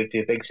had to move to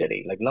a big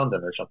city like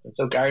London or something.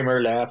 So Gary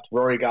Moore left.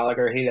 Rory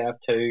Gallagher, he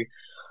left too.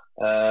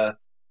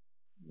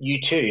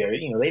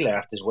 U2, they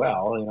left as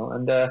well.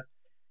 And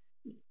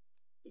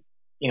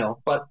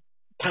but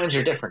times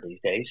are different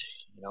these days.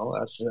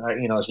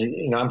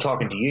 I'm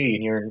talking to you,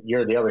 and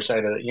you're the other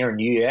side of you're in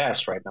the US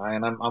right now,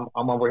 and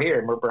I'm over here,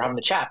 and we're having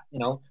a chat.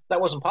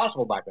 That wasn't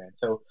possible back then.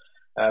 So,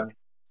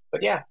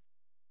 but yeah,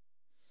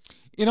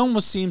 it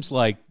almost seems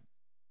like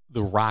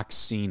the rock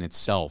scene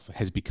itself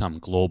has become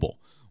global,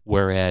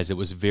 whereas it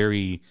was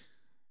very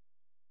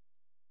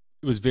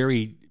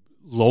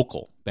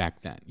local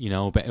back then.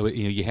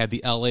 You had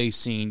the LA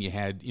scene, you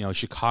had,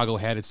 Chicago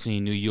had its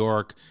scene, New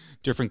York,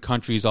 different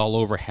countries all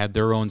over had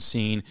their own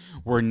scene,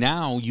 where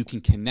now you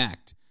can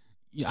connect.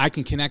 I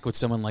can connect with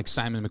someone like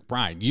Simon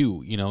McBride,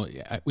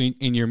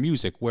 in your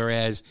music,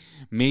 whereas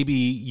maybe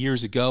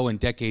years ago and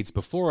decades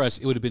before us,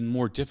 it would have been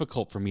more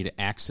difficult for me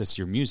to access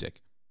your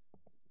music.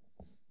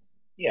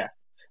 Yeah.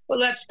 Well,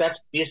 that's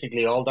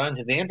basically all down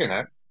to the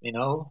internet.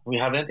 We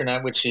have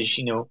internet, which is,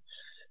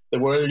 the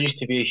world used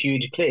to be a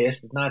huge place.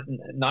 It's not,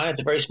 now it's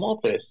a very small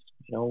place.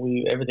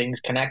 Everything's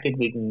connected.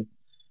 We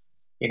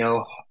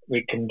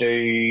can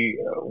do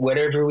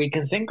whatever we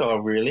can think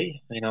of,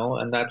 really,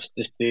 and that's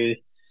just the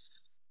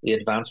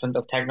advancement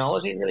of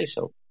technology, really.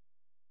 So,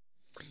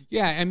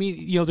 yeah, I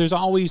mean, there's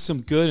always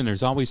some good and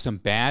there's always some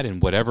bad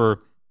and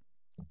whatever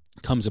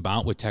comes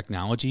about with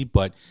technology.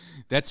 But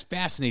that's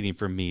fascinating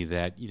for me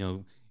that,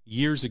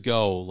 years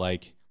ago,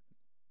 like,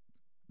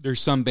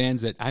 there's some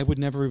bands that I would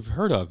never have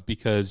heard of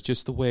because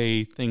just the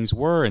way things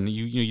were, and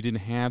you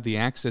didn't have the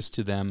access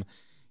to them,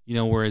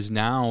 whereas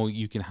now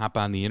you can hop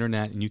on the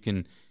internet and you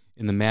can,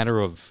 in the matter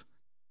of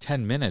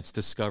 10 minutes,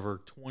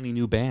 discover 20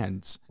 new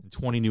bands and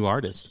 20 new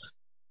artists.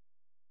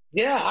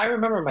 Yeah, I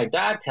remember my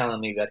dad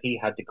telling me that he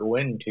had to go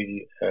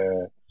into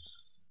the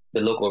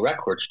local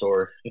record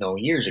store,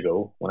 years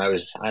ago when I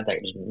think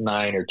it was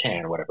 9 or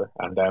 10 or whatever,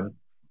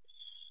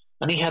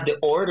 and he had to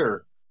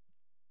order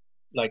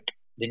like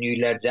the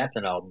new Led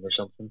Zeppelin album or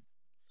something,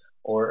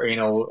 or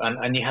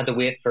and you had to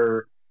wait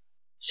for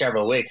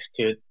several weeks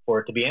for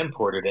it to be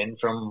imported in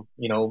from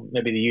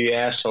maybe the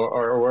US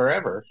or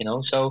wherever,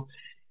 So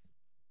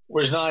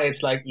whereas now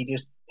it's like you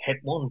just hit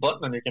one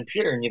button on your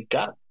computer and you've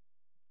got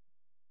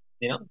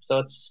it, So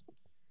it's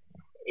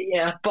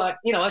but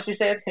as you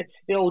said, it's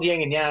the old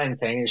yin and yang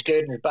thing. It's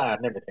good and it's bad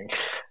and everything.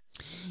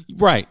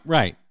 Right.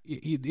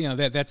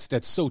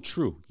 That's so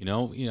true.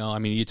 I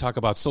mean, you talk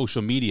about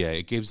social media.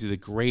 It gives you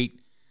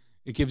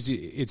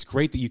it's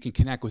great that you can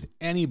connect with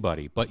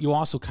anybody, but you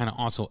also kind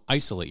of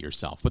isolate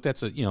yourself. But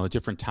that's a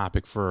different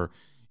topic for,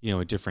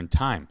 a different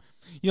time.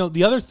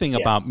 The other thing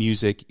about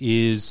music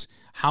is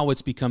how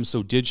it's become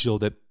so digital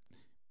that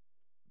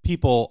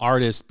people,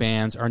 artists,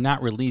 bands are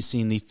not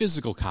releasing the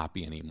physical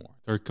copy anymore.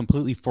 They're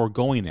completely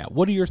foregoing that.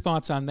 What are your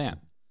thoughts on that?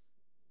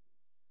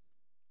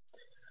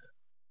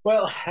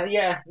 Well,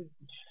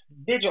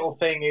 digital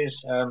thing is,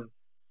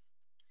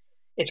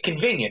 it's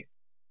convenient.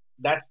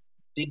 That's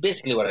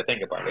basically what I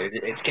think about it.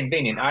 It's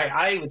convenient.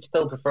 I would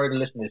still prefer to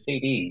listen to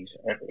CDs,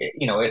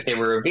 if they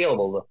were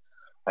available.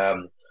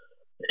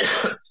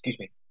 Excuse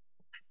me,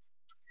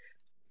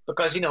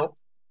 because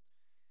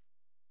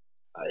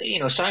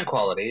sound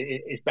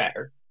quality is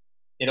better.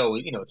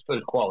 It's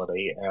full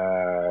quality.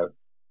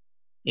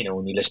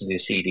 When you listen to a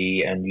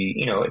CD, and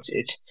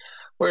it's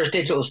whereas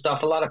digital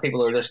stuff, a lot of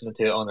people are listening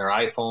to it on their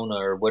iPhone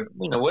or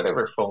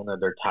whatever phone or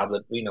their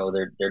tablet,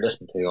 they're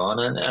listening to on,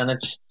 and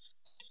it's.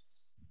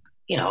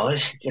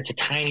 It's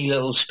a tiny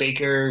little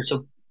speaker,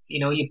 so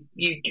you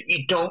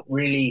don't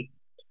really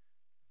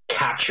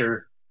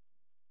capture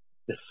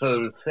the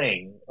full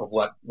thing of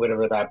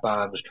whatever that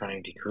band was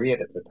trying to create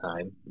at the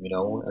time,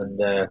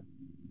 And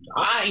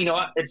I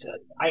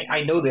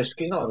know this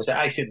because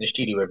I sit in the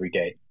studio every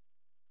day.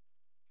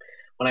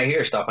 When I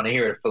hear stuff and I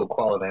hear it full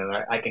quality, and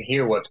I can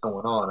hear what's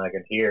going on, I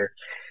can hear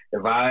the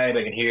vibe,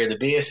 I can hear the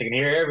bass, I can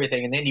hear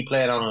everything, and then you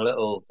play it on a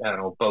little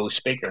Bose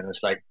speaker, and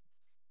it's like,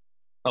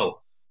 oh,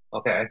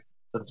 okay.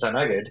 Doesn't sound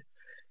that good.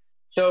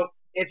 So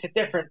it's a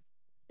different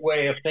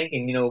way of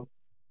thinking.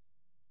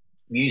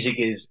 Music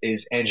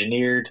is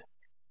engineered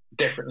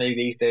differently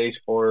these days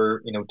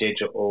for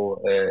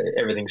digital.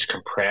 Everything's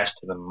compressed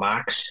to the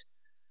max.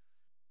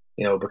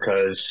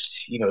 Because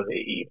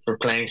for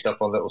playing stuff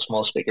on little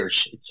small speakers,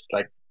 it's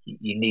like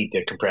you need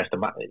to compress the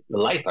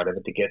life out of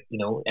it to get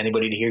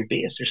anybody to hear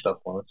bass or stuff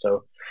on it.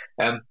 So,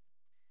 and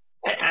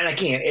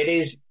again,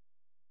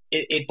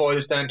 it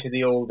boils down to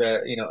the old,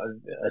 as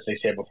I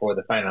said before,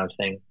 the finance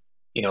thing.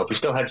 If we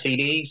still had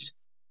CDs,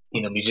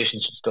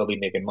 musicians should still be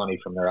making money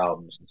from their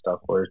albums and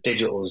stuff, whereas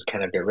digital is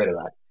kind of get rid of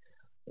that.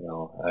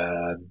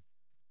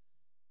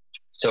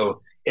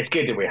 So it's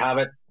good that we have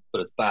it,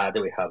 but it's bad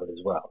that we have it as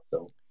well.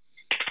 So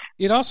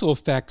it also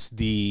affects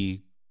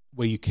the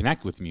way you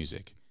connect with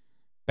music.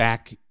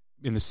 Back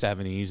in the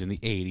 70s and the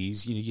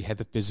 80s, you had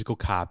the physical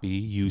copy.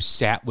 You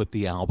sat with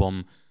the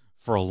album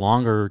for a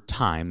longer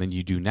time than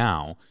you do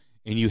now.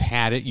 And you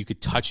had it, you could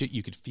touch it,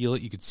 you could feel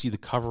it, you could see the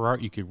cover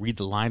art, you could read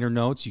the liner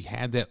notes, you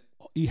had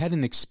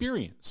an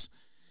experience.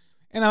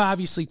 And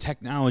obviously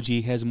technology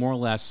has more or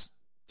less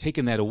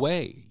taken that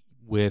away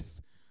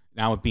with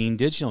now it being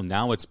digital.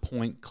 Now it's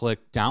point,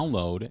 click,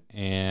 download,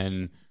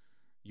 and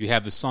you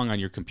have the song on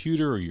your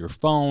computer or your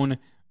phone,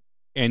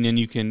 and then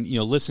you can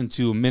listen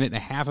to a minute and a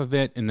half of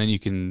it, and then you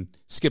can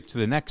skip to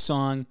the next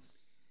song.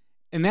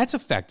 And that's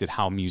affected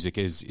how music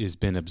is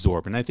been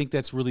absorbed. And I think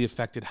that's really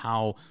affected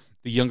how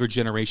the younger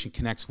generation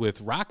connects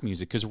with rock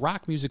music, because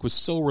rock music was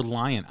so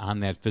reliant on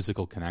that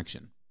physical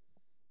connection.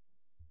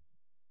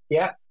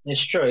 Yeah,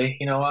 it's true.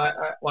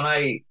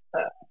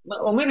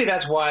 well, maybe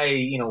that's why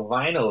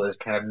vinyl has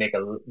kind of made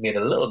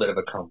a little bit of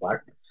a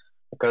comeback,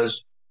 because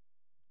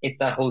it's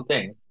that whole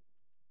thing.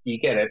 You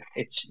get it.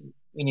 It's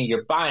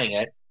you're buying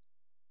it.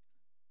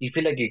 You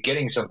feel like you're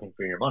getting something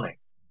for your money,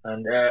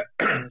 and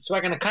so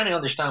I can kind of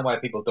understand why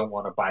people don't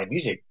want to buy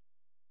music,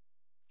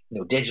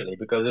 digitally,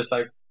 because it's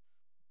like,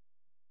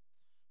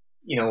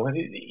 you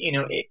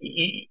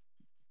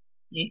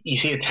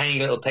see a tiny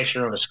little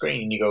picture on a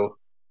screen, and you go,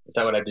 "Is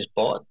that what I just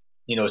bought?"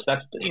 So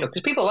that's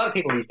because a lot of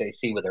people these days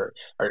see with their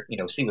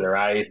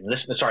eyes and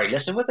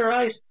listen with their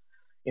eyes.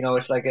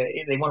 It's like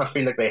they want to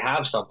feel like they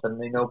have something,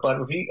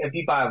 But if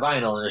you buy a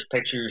vinyl and there's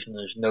pictures and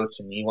there's notes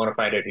and you want to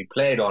find out who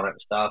played on it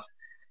and stuff,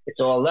 it's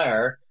all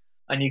there,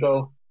 and you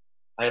go,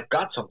 I have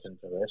got something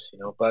for this,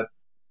 But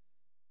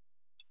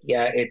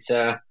yeah, it's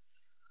a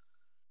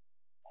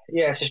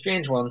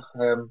strange one.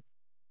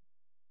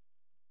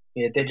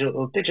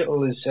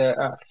 Digital is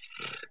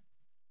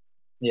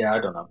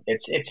I don't know.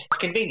 It's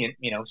convenient,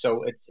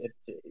 So it's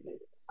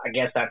I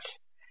guess that's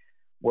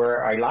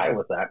where I lie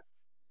with that.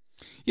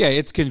 Yeah,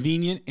 it's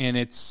convenient and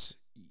it's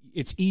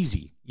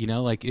easy,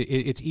 like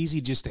it's easy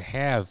just to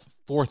have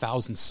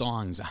 4,000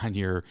 songs on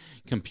your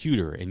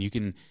computer and you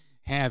can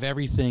have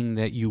everything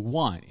that you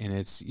want. And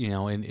it's,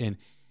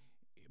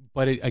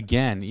 but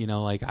again,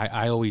 like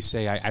I always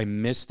say, I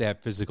miss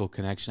that physical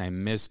connection. I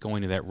miss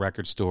going to that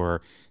record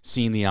store,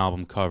 seeing the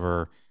album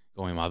cover,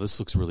 going, wow, this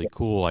looks really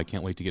cool. I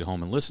can't wait to get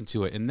home and listen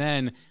to it. And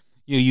then,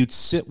 you'd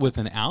sit with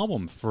an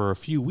album for a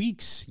few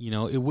weeks.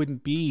 It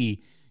wouldn't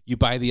be, you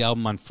buy the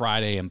album on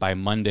Friday and by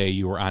Monday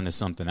you were on to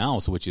something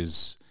else, which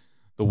is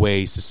the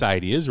way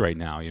society is right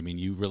now. I mean,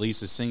 you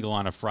release a single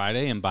on a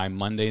Friday and by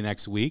Monday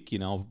next week,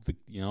 the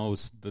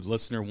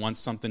listener wants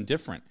something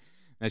different.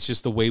 That's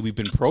just the way we've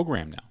been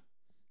programmed now.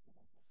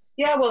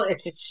 Yeah, well, the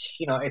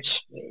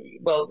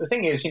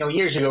thing is,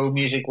 years ago,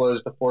 music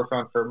was the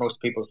forefront for most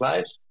people's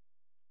lives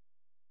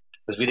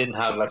because we didn't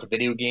have lots of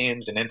video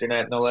games and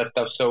internet and all that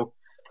stuff. So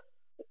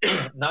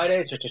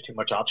nowadays, there's just too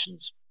much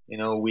options.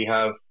 We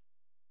have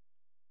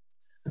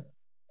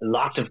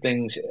lots of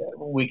things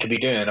we could be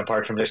doing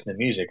apart from listening to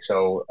music.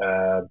 So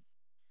I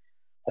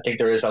think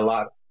there's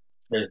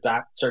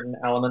that certain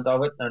element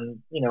of it.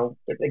 And,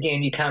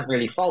 again, you can't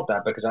really fault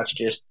that because that's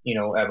just,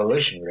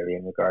 evolution really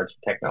in regards to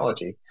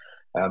technology.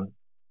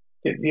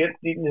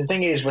 The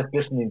thing is with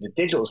listening to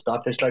digital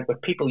stuff, it's like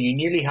with people, you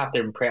nearly have to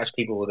impress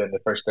people within the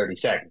first 30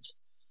 seconds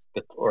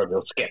or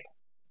they'll skip,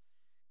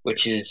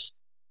 which is,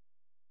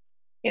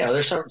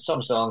 there's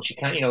some songs you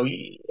can't,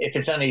 if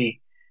it's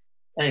any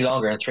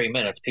longer than 3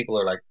 minutes, people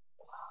are like,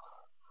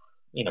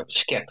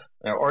 skip,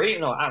 or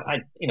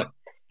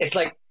it's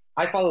like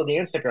I follow the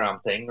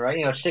Instagram thing,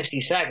 right?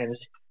 60 seconds.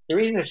 The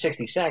reason it's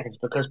 60 seconds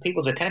because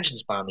people's attention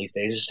span these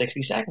days is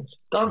 60 seconds.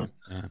 Done.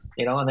 Yeah.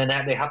 And then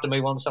they have to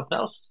move on to something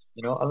else.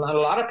 A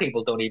lot of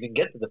people don't even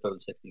get to the full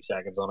 60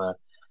 seconds on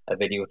a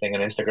video thing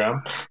on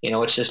Instagram.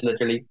 It's just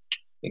literally,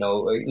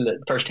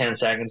 first 10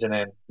 seconds and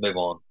then move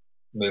on.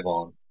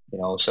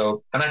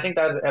 So, and I think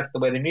that's the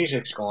way the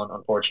music's going,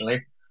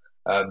 unfortunately.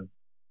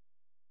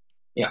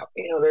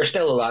 There's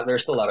still a lot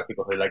of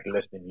people who like to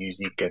listen to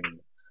music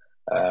and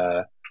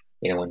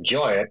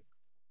enjoy it,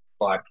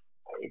 but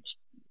it's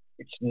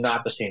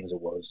not the same as it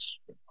was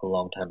a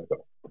long time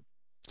ago.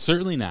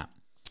 Certainly not.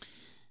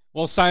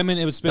 Well, Simon,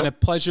 it's been a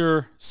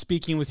pleasure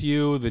speaking with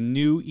you. The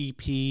new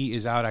EP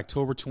is out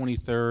October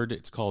 23rd.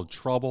 It's called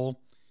Trouble.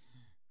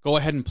 Go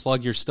ahead and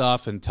plug your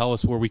stuff and tell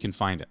us where we can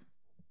find it.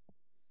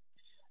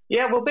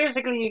 Yeah, well,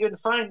 basically, you can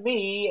find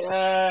me.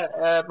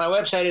 My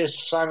website is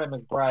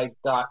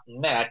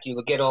simonmcbride.net. You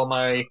will get all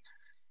my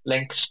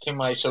links to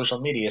my social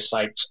media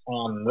sites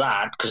on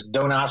that, because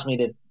don't ask me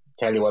to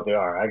tell you what they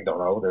are. I don't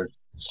know. There's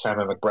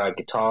Simon McBride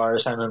Guitar,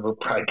 Simon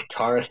McBride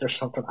Guitarist or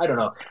something. I don't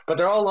know. But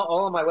they're all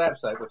on my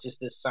website, which is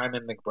this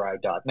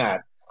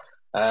simonmcbride.net.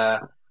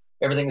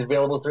 Everything is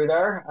available through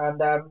there. And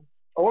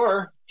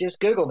or just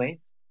Google me,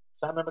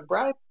 Simon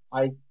McBride.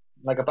 I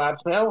like a bad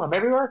smell. I'm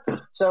everywhere.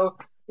 So,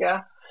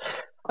 yeah.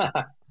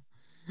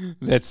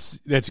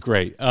 That's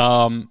great.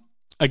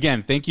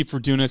 Again, thank you for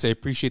doing this. I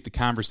appreciate the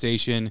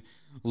conversation.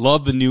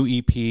 Love the new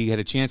EP. Had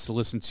a chance to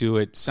listen to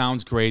it.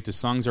 Sounds great. The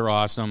songs are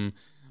awesome.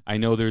 I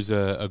know there's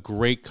a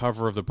great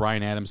cover of the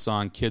Bryan Adams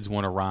song, Kids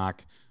Wanna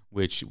Rock,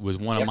 which was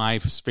one of my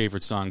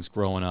favorite songs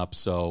growing up.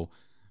 So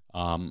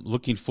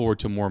looking forward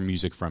to more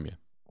music from you.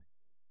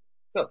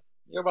 Good.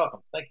 You're welcome.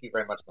 Thank you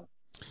very much, man.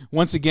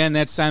 Once again,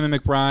 that's Simon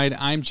McBride.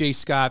 I'm Jay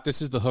Scott.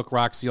 This is the Hook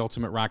Rocks, the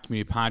Ultimate Rock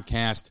Community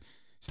Podcast.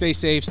 Stay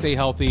safe, stay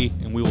healthy,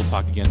 and we will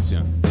talk again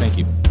soon. Thank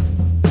you.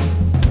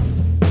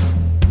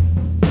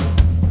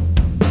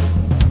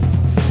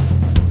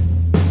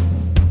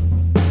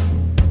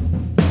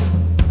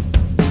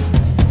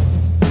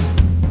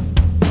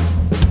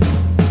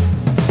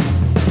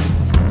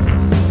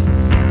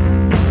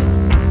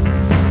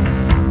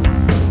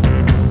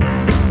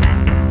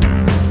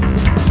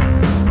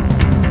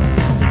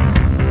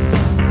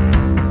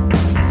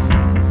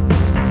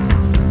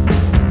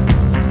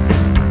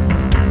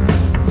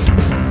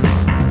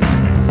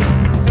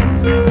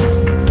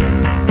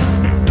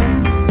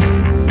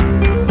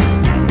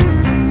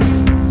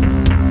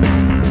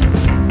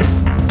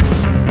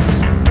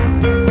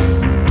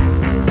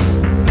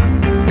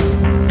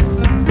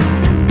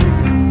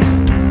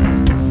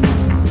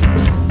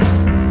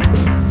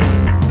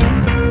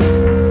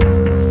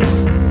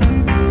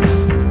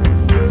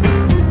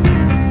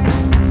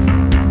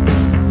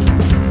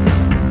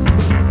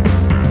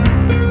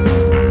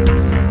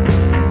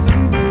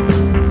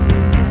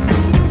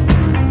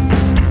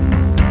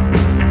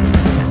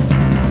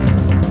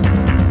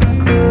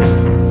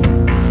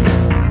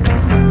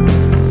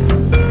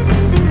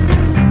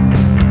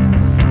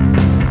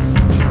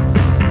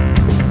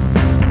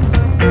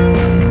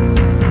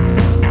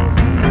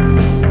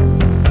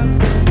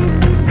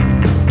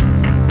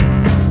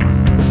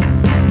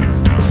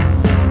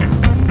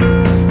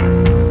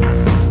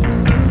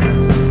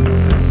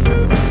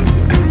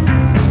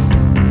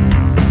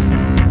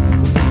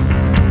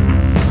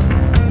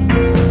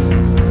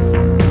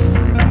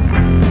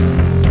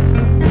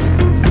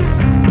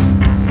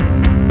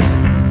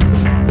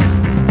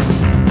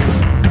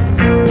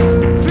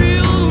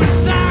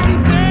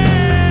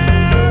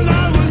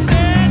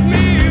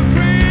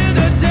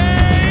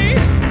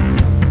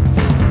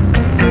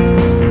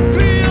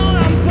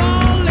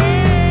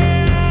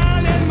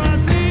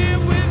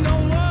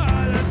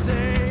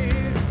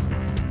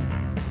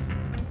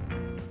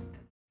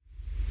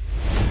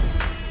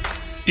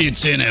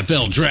 It's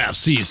NFL draft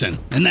season,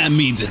 and that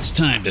means it's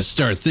time to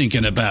start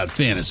thinking about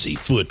fantasy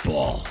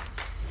football.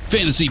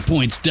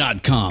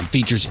 FantasyPoints.com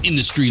features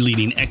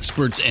industry-leading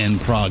experts and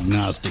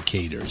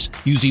prognosticators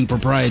using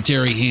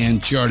proprietary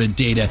hand-charted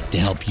data to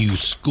help you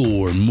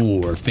score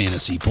more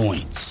fantasy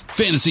points.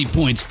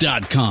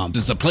 FantasyPoints.com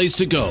is the place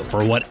to go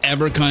for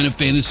whatever kind of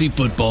fantasy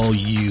football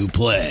you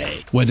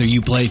play. Whether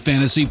you play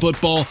fantasy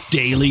football,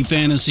 daily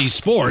fantasy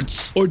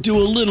sports, or do a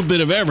little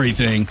bit of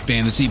everything,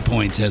 Fantasy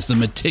Points has the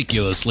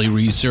meticulously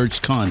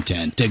researched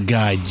content to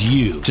guide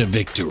you to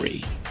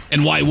victory.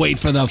 And why wait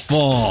for the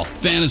fall?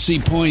 Fantasy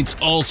Points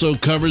also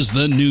covers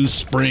the new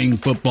spring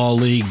football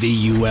league,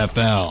 the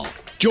UFL.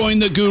 Join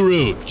the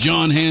guru,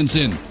 John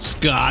Hansen,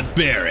 Scott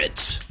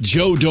Barrett,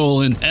 Joe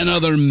Dolan, and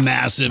other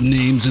massive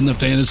names in the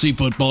fantasy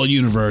football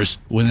universe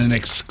with an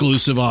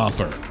exclusive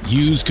offer.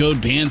 Use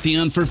code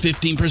Pantheon for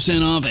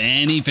 15% off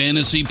any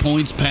Fantasy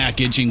Points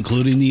package,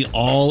 including the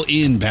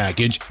all-in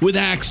package, with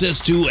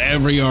access to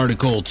every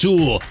article,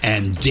 tool,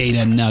 and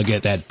data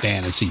nugget that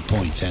Fantasy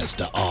Points has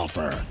to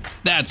offer.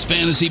 That's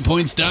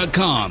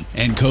FantasyPoints.com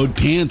and code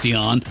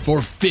Pantheon for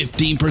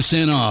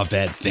 15% off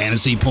at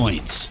Fantasy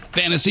Points.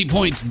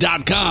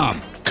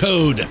 FantasyPoints.com,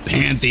 code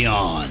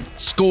Pantheon.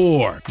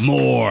 Score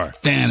more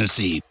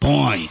fantasy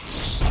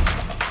points.